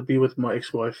daughter to be with my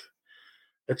ex-wife.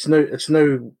 It's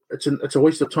a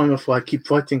waste of time if I keep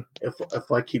fighting,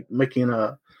 if I keep making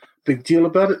a big deal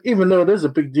about it, even though it is a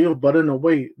big deal. But in a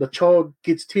way, the child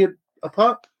gets teared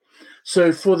apart.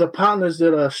 So for the partners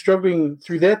that are struggling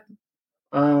through that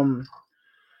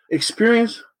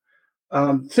experience,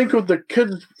 think of the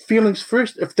kids' feelings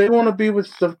first. If they want to be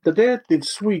with the dad, then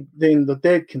sweet, then the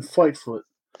dad can fight for it.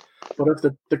 But if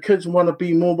the kids want to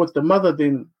be more with the mother,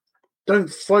 then don't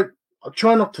fight.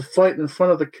 Try not to fight in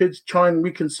front of the kids. Try and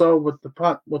reconcile with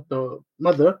the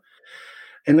mother.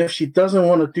 And if she doesn't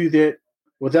want to do that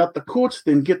without the courts,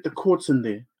 then get the courts in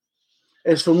there.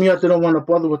 As for me, I didn't want to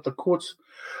bother with the courts.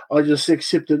 I just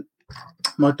accepted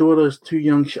my daughter is too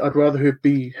young. I'd rather her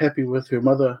be happy with her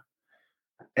mother,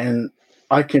 and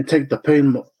I can take the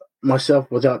pain myself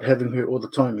without having her all the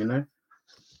time,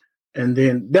 And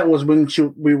then that was when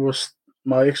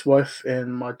my ex-wife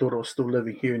and my daughter was still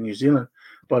living here in New Zealand.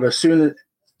 But as soon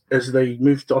as they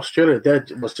moved to Australia,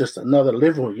 that was just another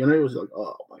level, It was like,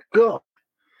 oh my God,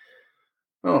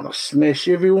 I want to smash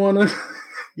everyone,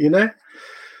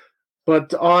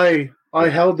 But I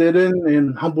held that in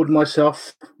and humbled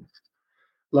myself,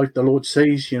 like the Lord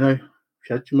says,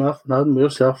 shut your mouth and humble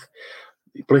yourself.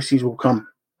 The blessings will come.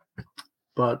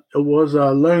 But it was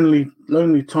a lonely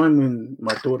time when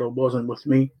my daughter wasn't with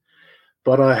me.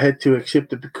 But I had to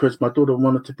accept it because my daughter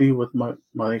wanted to be with my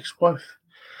ex-wife,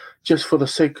 just for the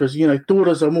sake, because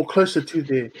daughters are more closer to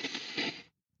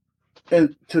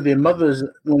their mothers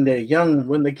when they're young.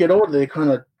 When they get older, they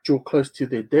kind of draw close to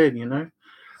their dad,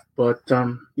 But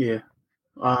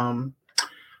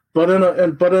but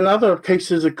in other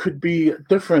cases it could be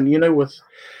different, with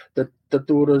the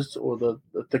daughters or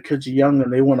the kids are young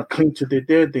and they want to cling to their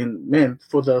dad. Then man,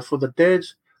 for the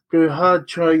dads, go hard,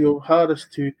 try your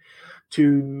hardest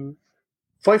to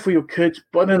fight for your kids,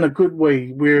 but in a good way,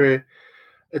 where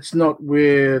it's not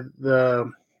where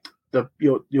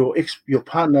your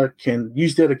partner can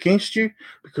use that against you,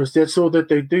 because that's all that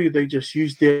they do. They just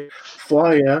use their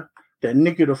fire, that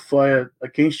negative fire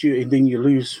against you, and then you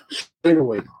lose straight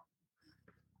away.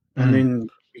 And then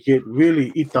we get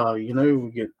really ita,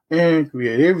 we get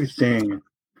angry at everything.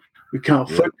 We can't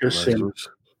focus. And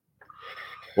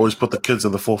always put the kids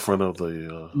in the forefront of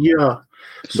the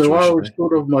So I always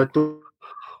thought of my daughter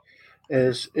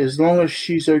as long as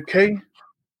she's okay,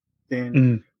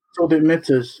 then that's all that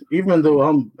matters. Even though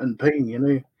I'm in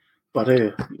pain, but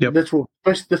that's why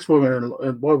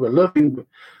we're living.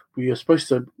 We are supposed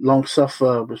to long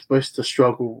suffer. We're supposed to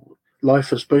struggle.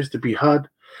 Life is supposed to be hard,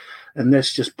 and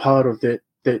that's just part of that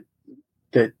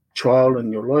trial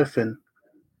in your life, and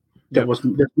that's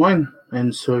mine.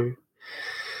 And so,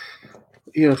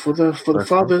 for the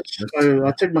fathers,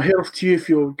 I take my hat off to you if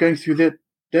you're going through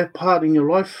that part in your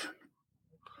life,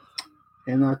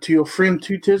 and to your friend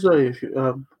too, Tezza, if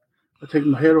I take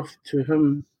my hat off to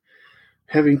him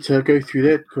having to go through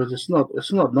that, because it's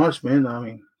not nice, man. I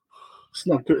mean, it's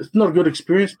not good. It's not a good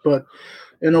experience, but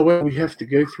in a way, we have to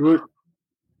go through it.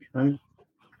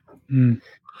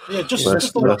 Yeah, just on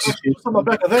the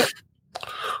back of that.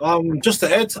 Just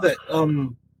to add to that,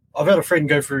 I've had a friend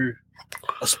go through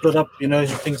a split up,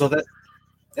 things like that,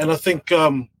 and I think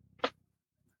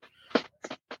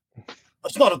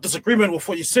it's not a disagreement with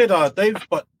what you said, Dave.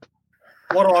 But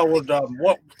what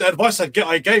the advice I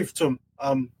gave to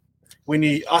him when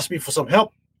he asked me for some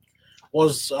help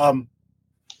was,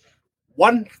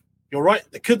 one, you're right,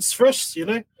 the kids first,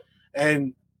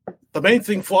 and the main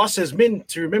thing for us as men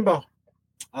to remember.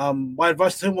 My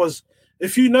advice to him was,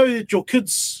 if you know that your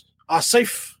kids are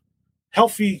safe,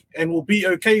 healthy, and will be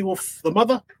okay with the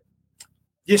mother,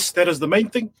 yes, that is the main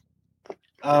thing.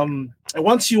 And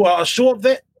once you are assured of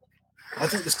that, I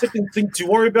think the second thing to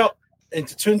worry about and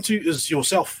to turn to is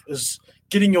yourself, is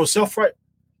getting yourself right.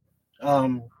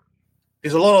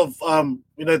 There's a lot of,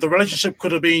 the relationship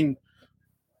could have been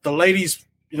the lady's,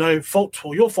 fault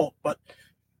or your fault. But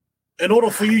in order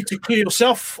for you to clear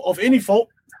yourself of any fault,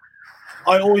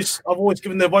 I've always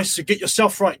given the advice to get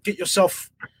yourself right, get yourself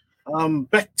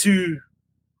back to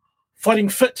fighting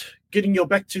fit, getting you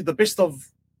back to the best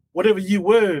of whatever you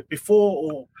were before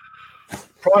or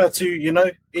prior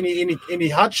to, any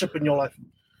hardship in your life.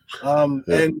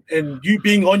 And you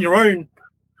being on your own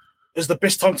is the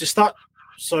best time to start.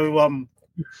 So,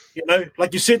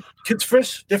 like you said, kids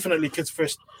first, definitely kids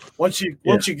first. Once you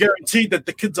guarantee that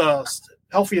the kids are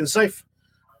healthy and safe,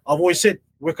 I've always said,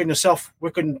 work on yourself,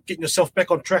 work on getting yourself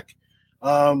back on track,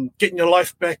 getting your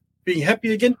life back, being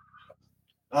happy again.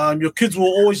 Your kids will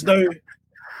always know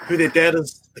who their dad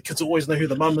is. The kids will always know who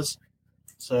the mum is.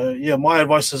 So my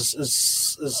advice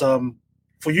is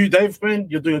for you, Dave, man.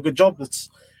 You're doing a good job. It's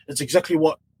exactly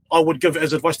what I would give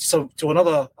as advice to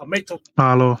another mate.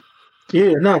 Hello.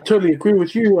 Yeah, no, I totally agree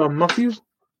with you, Matthew.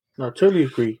 No, I totally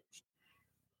agree.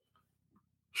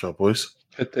 Sure, boys.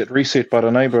 Hit that reset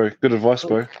button, bro? Good advice,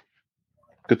 bro.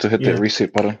 Good to hit that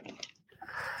reset button.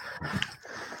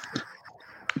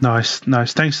 Nice.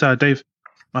 Thanks, Dave,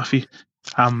 Muffy.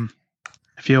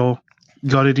 If you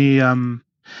got any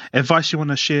advice you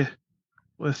want to share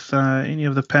with any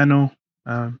of the panel,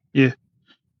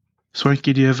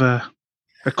 Swanky, do you have a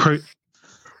quote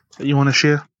that you want to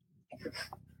share?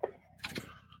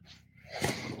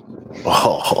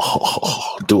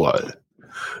 Oh, do I?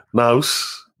 No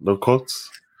quotes.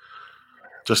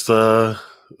 Just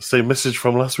same message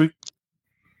from last week.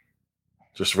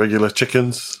 Just regular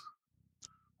chickens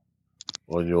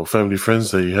on your family friends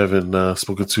that you haven't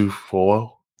spoken to for a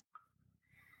while.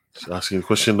 Just asking a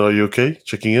question, are you okay?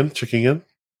 Checking in.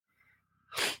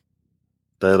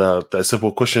 That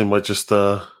simple question might just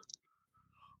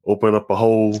open up a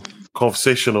whole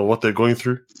conversation on what they're going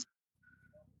through.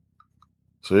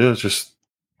 So just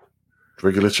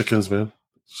regular chickens, man.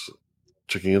 Just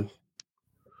checking in.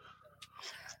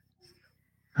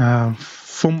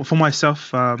 For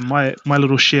myself, my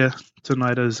little share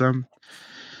tonight is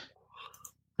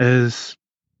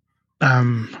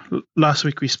last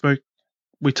week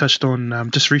we touched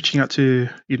on just reaching out to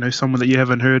someone that you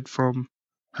haven't heard from,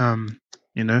 so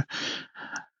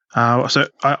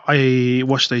I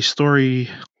watched a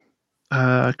story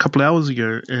a couple of hours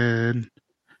ago,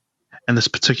 and this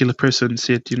particular person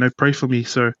said, pray for me.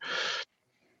 So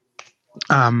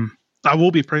I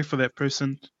will be praying for that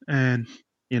person. And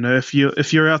if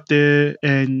you're out there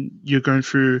and you're going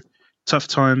through tough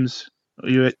times,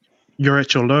 you're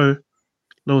at your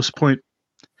lowest point,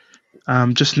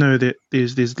 just know that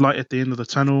there's light at the end of the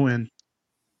tunnel, and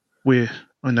we're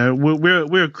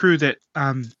a crew that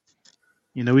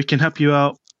we can help you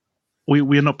out.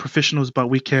 We're not professionals, but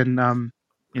we can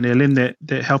lend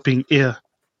that helping ear.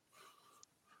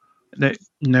 That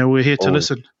we're here to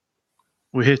listen.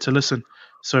 We're here to listen.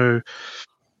 So,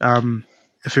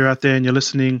 if you're out there and you're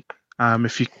listening,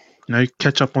 if you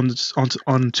catch up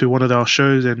onto one of our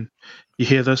shows and you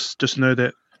hear this, just know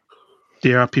that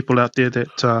there are people out there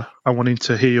that are wanting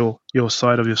to hear your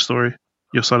side of your story,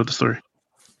 your side of the story.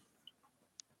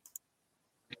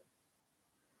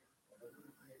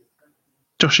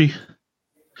 Joshy.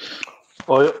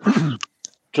 Oh, yeah.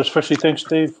 Just firstly, thanks,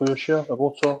 Dave, for your share. I've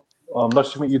also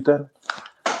nice to meet you, Dan.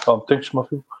 Thanks,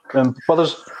 Matthew. And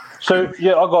brothers. So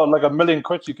yeah, I got like 1 million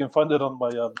quotes. You can find it on my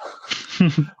on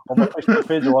my Facebook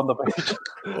page or on the page.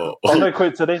 I'm no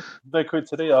quote today.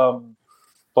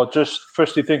 But just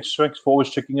firstly, thanks for always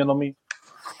checking in on me.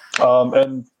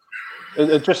 And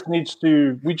it just needs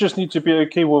to. We just need to be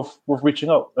okay with reaching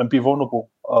out and be vulnerable.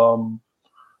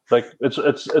 Like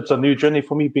it's a new journey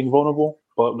for me being vulnerable.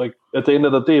 But like at the end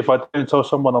of the day, if I don't tell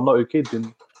someone I'm not okay,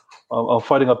 then I'm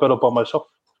fighting a battle by myself.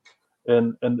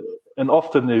 And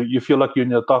often you feel like you're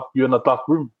in a dark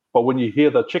room. But when you hear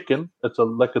the chicken, it's a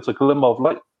glimmer of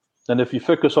light. And if you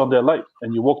focus on that light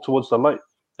and you walk towards the light,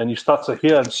 and you start to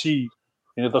hear and see,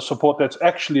 the support that's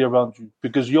actually around you,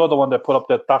 because you're the one that put up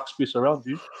that dark space around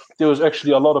you. There was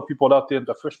actually a lot of people out there in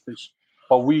the first place,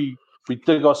 but we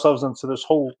dig ourselves into this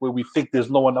hole where we think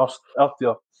there's no one else out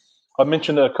there. I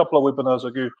mentioned it a couple of webinars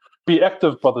ago. Be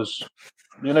active, brothers.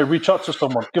 Reach out to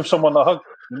someone, give someone a hug.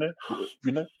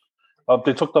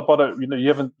 They talked about it.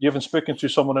 You haven't spoken to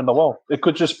someone in a while. It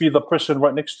could just be the person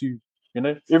right next to you.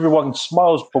 Everyone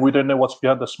smiles, but we don't know what's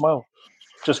behind the smile.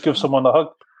 Just give someone a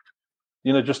hug.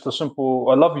 Just a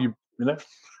simple "I love you."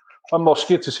 I'm not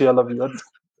scared to say I love you.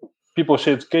 People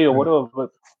say it's gay or whatever, but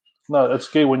no, it's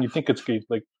gay when you think it's gay.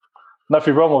 Like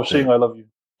nothing wrong with saying "I love you"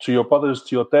 to your brothers,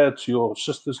 to your dad, to your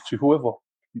sisters, to whoever,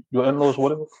 your in-laws,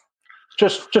 whatever.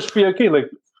 Just be okay. Like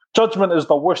judgment is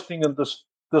the worst thing in this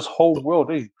whole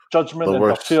world, eh? Judgment and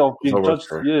the fear of being judged.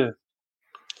 Yeah.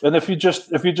 And if you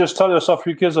just tell yourself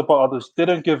who cares about others, they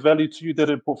don't give value to you, they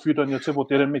don't put food on your table,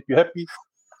 they don't make you happy,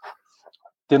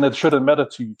 then it shouldn't matter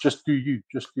to you. Just do you.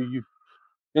 Just do you.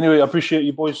 Anyway, I appreciate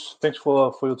you boys. Thanks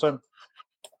for your time.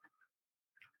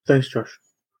 Thanks, Josh.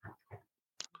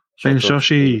 Thanks,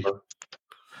 Joshy.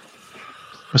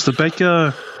 Mr.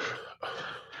 Baker.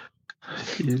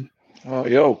 Oh,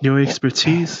 yo. Your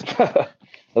expertise. I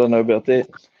don't know about that.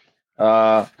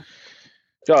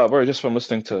 Yeah, bro, just from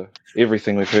listening to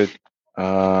everything we've heard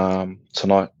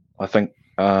tonight, I think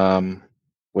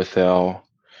with our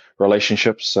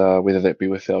relationships, whether that be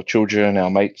with our children, our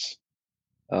mates,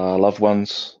 loved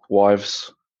ones,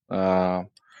 wives, or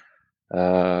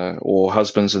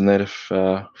husbands, and that, if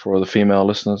for the female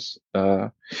listeners,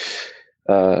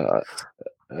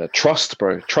 trust,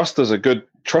 bro. Trust is a good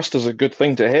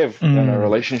thing to have in a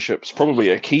relationship. It's probably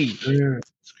a key.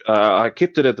 I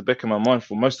kept it at the back of my mind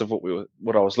for most of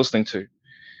what I was listening to,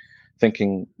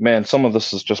 thinking, man, some of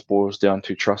this is just boils down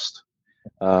to trust.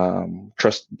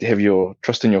 Trust in your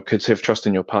kids, have trust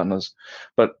in your partners,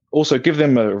 but also give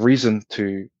them a reason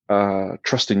to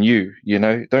trust in you.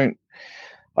 Don't,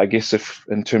 I guess, if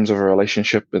in terms of a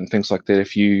relationship and things like that,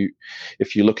 if you're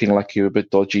looking like you're a bit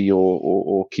dodgy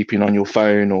or keeping on your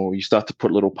phone, or you start to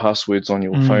put little passwords on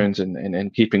your phones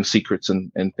and keeping secrets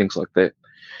and things like that,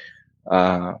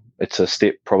 it's a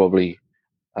step probably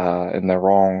in the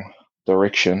wrong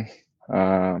direction,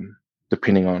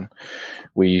 depending on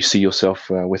where you see yourself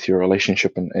with your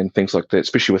relationship and things like that,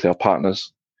 especially with our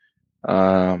partners.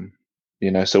 So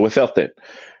without that,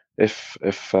 if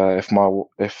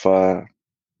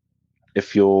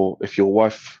your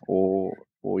wife or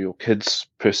your kids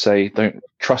per se don't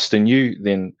trust in you,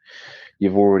 then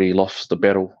you've already lost the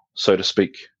battle, so to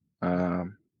speak.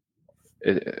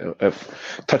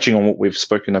 Touching on what we've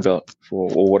spoken about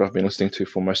or what I've been listening to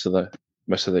for most of the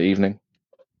evening.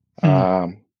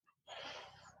 But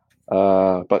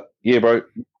yeah, bro,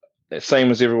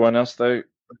 same as everyone else though.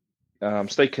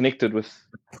 Stay connected with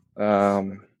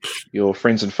your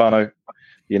friends and whānau.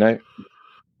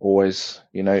 Always,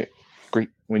 greet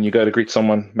when you go to greet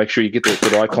someone. Make sure you get that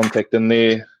good eye contact in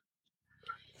there.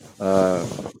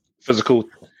 Physical,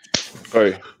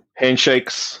 bro,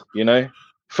 handshakes.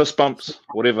 Fist bumps,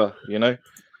 whatever.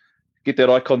 Get that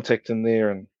eye contact in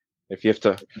there, and if you have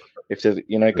to,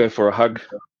 go for a hug,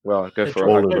 well, go for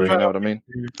a hug. You know what I mean?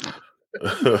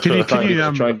 Can you try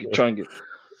and get.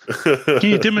 Can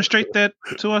you demonstrate that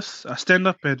to us? Stand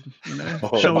up and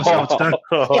show us how it's done.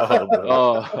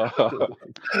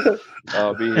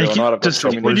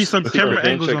 We need some camera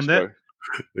angles on that.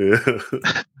 Yeah.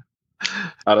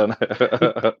 I don't know.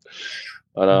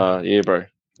 But yeah, bro,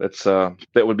 that's that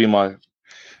would be my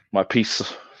piece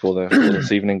for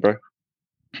this evening, bro.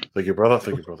 Thank you, brother.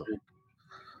 Thank you, brother.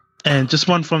 And just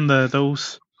one from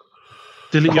those.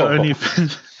 Delete your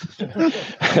OnlyFans.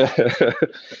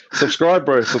 Subscribe,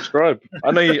 bro. Subscribe.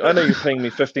 I know you're paying me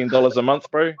 $15 a month,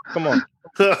 bro. Come on.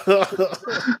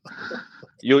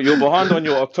 You're behind on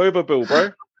your October bill,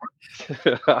 bro.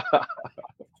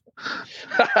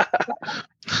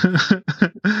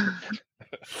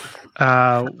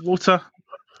 Walter,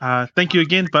 thank you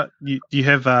again. But do you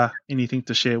have anything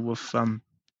to share with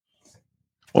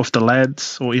the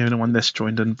lads or even anyone that's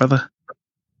joined in, brother?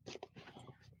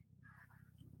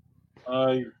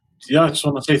 Yeah, I just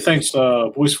want to say thanks,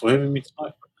 boys, for having me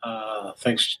tonight.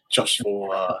 Thanks, Josh,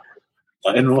 for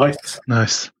the invite.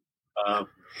 Nice. I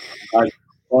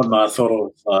thought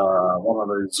of one of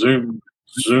those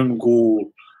Zoom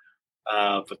call,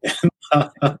 but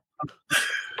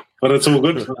but it's all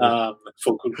good.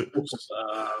 For good cause.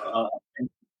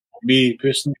 Me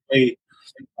personally,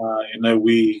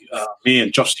 me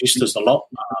and Josh used this a lot.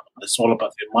 It's all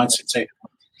about their mindset.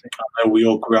 I know we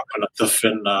all grew up in a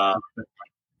different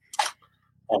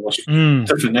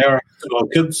different era to our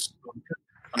kids,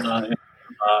 and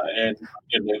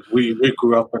we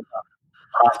grew up in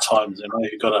hard times.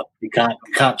 You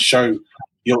can't show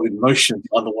your emotions,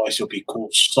 otherwise you'll be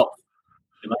called soft.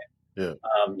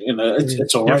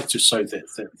 It's all right to show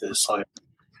that side.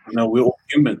 We're all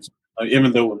humans,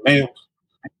 even though we're males.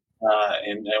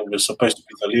 And we're supposed to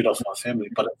be the leader of our family,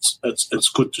 but it's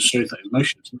good to show the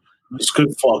emotions. It's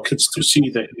good for our kids to see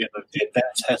that their dad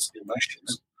has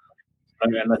emotions,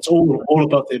 and it's all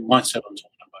about their mindset. I'm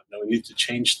talking about. We need to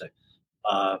change that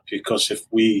because if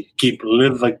we keep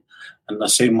living in the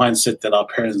same mindset that our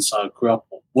parents grew up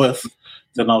with,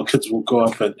 then our kids will grow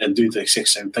up and do the exact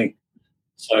same thing.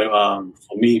 So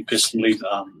for me personally,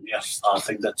 I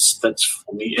think that's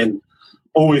for me. And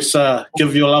always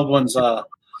give your loved ones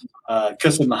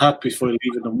kiss in the heart before you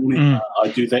leave in the morning. I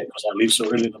do that because I leave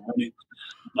so early in the morning.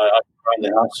 I go around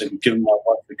the house and give my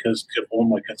wife a kiss, give all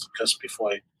my kids a kiss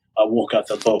before I walk out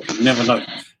the door. You never know.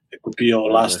 It could be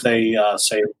your last day,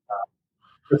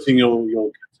 kissing your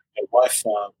wife,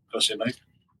 because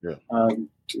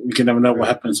you can never know what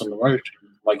happens on the road. You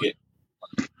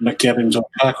might get into a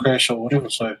car crash or whatever.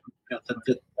 So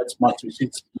that's my 2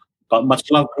 cents. But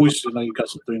much love, boys. You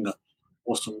guys are doing an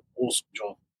awesome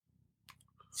job.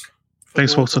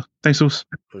 Thanks, Walter. Thanks,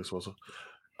 Walter.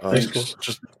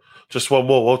 Just one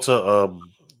more, Walter.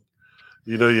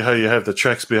 You know how you have the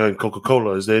tracks behind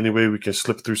Coca-Cola. Is there any way we can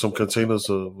slip through some containers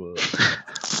of?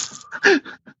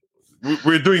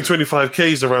 We're doing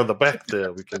 25Ks around the back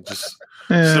there. We can just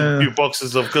slip a few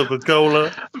boxes of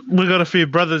Coca-Cola. We got a few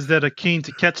brothers that are keen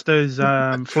to catch those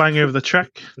flying over the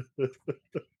track.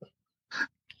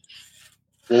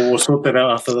 We'll sort that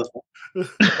out after this.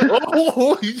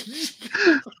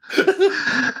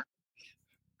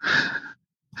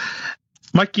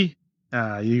 Mikey,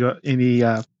 you got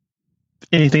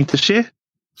anything to share?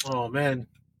 Oh man,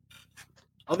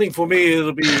 I think for me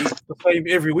it'll be the same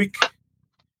every week,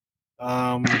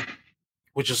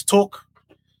 which is talk.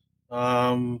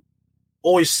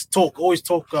 Always talk,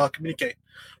 communicate.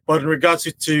 But in regards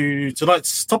to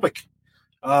tonight's topic,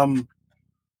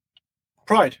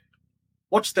 pride.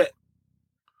 Watch that.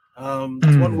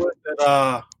 It's one word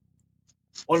that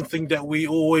one thing that we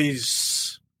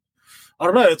always, I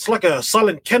don't know, it's like a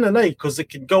silent cannon, because it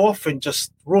can go off and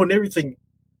just ruin everything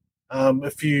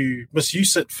if you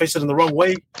misuse it, face it in the wrong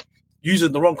way, use it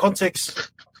in the wrong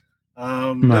context.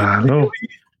 So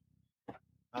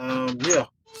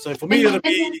for me,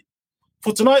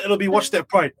 for tonight, it'll be watch that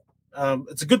pride.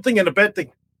 It's a good thing and a bad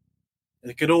thing.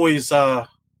 It could always,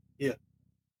 it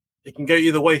can go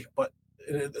either way, but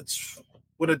it's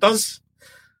when it goes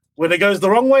the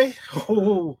wrong way.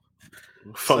 Oh,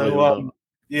 so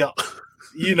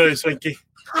Swanky.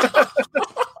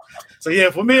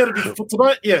 So for me it'll be for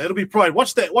tonight. It'll be pride.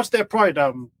 Watch that pride.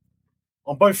 On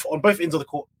both ends of the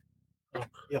court.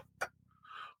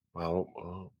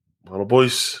 Well,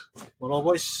 boys.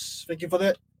 Thank you for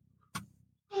that.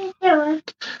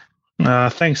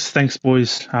 Thanks,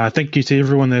 boys. Thank you to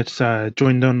everyone that's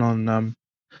joined in on the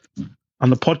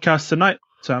podcast tonight.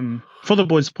 For the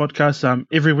boys podcast,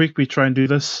 every week we try and do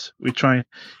this. We try,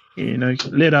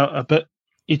 let out a bit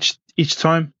each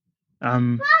time.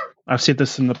 I've said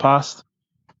this in the past.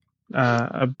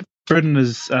 Britain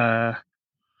is hold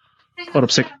up a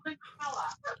sec.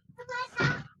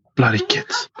 Bloody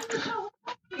kids.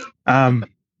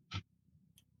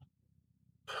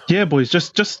 Boys,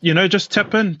 just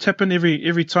tap in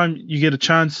every time you get a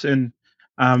chance. And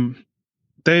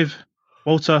Dave,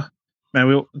 Walter,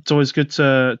 man, it's always good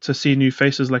to see new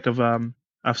faces. Like I've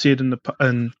said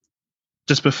in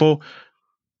just before,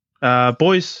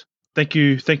 Boys, thank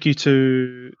you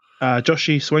to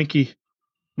Joshy, Swanky,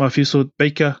 Mafusel,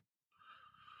 Baker.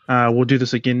 We'll do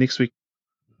this again next week.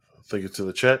 Thank you to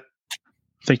the chat.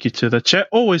 Thank you to the chat.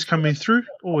 Always coming through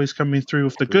with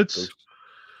the goods.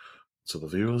 To the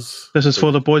viewers. This is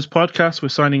For the Boys podcast. We're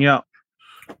signing out.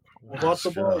 What about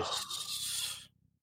the boys?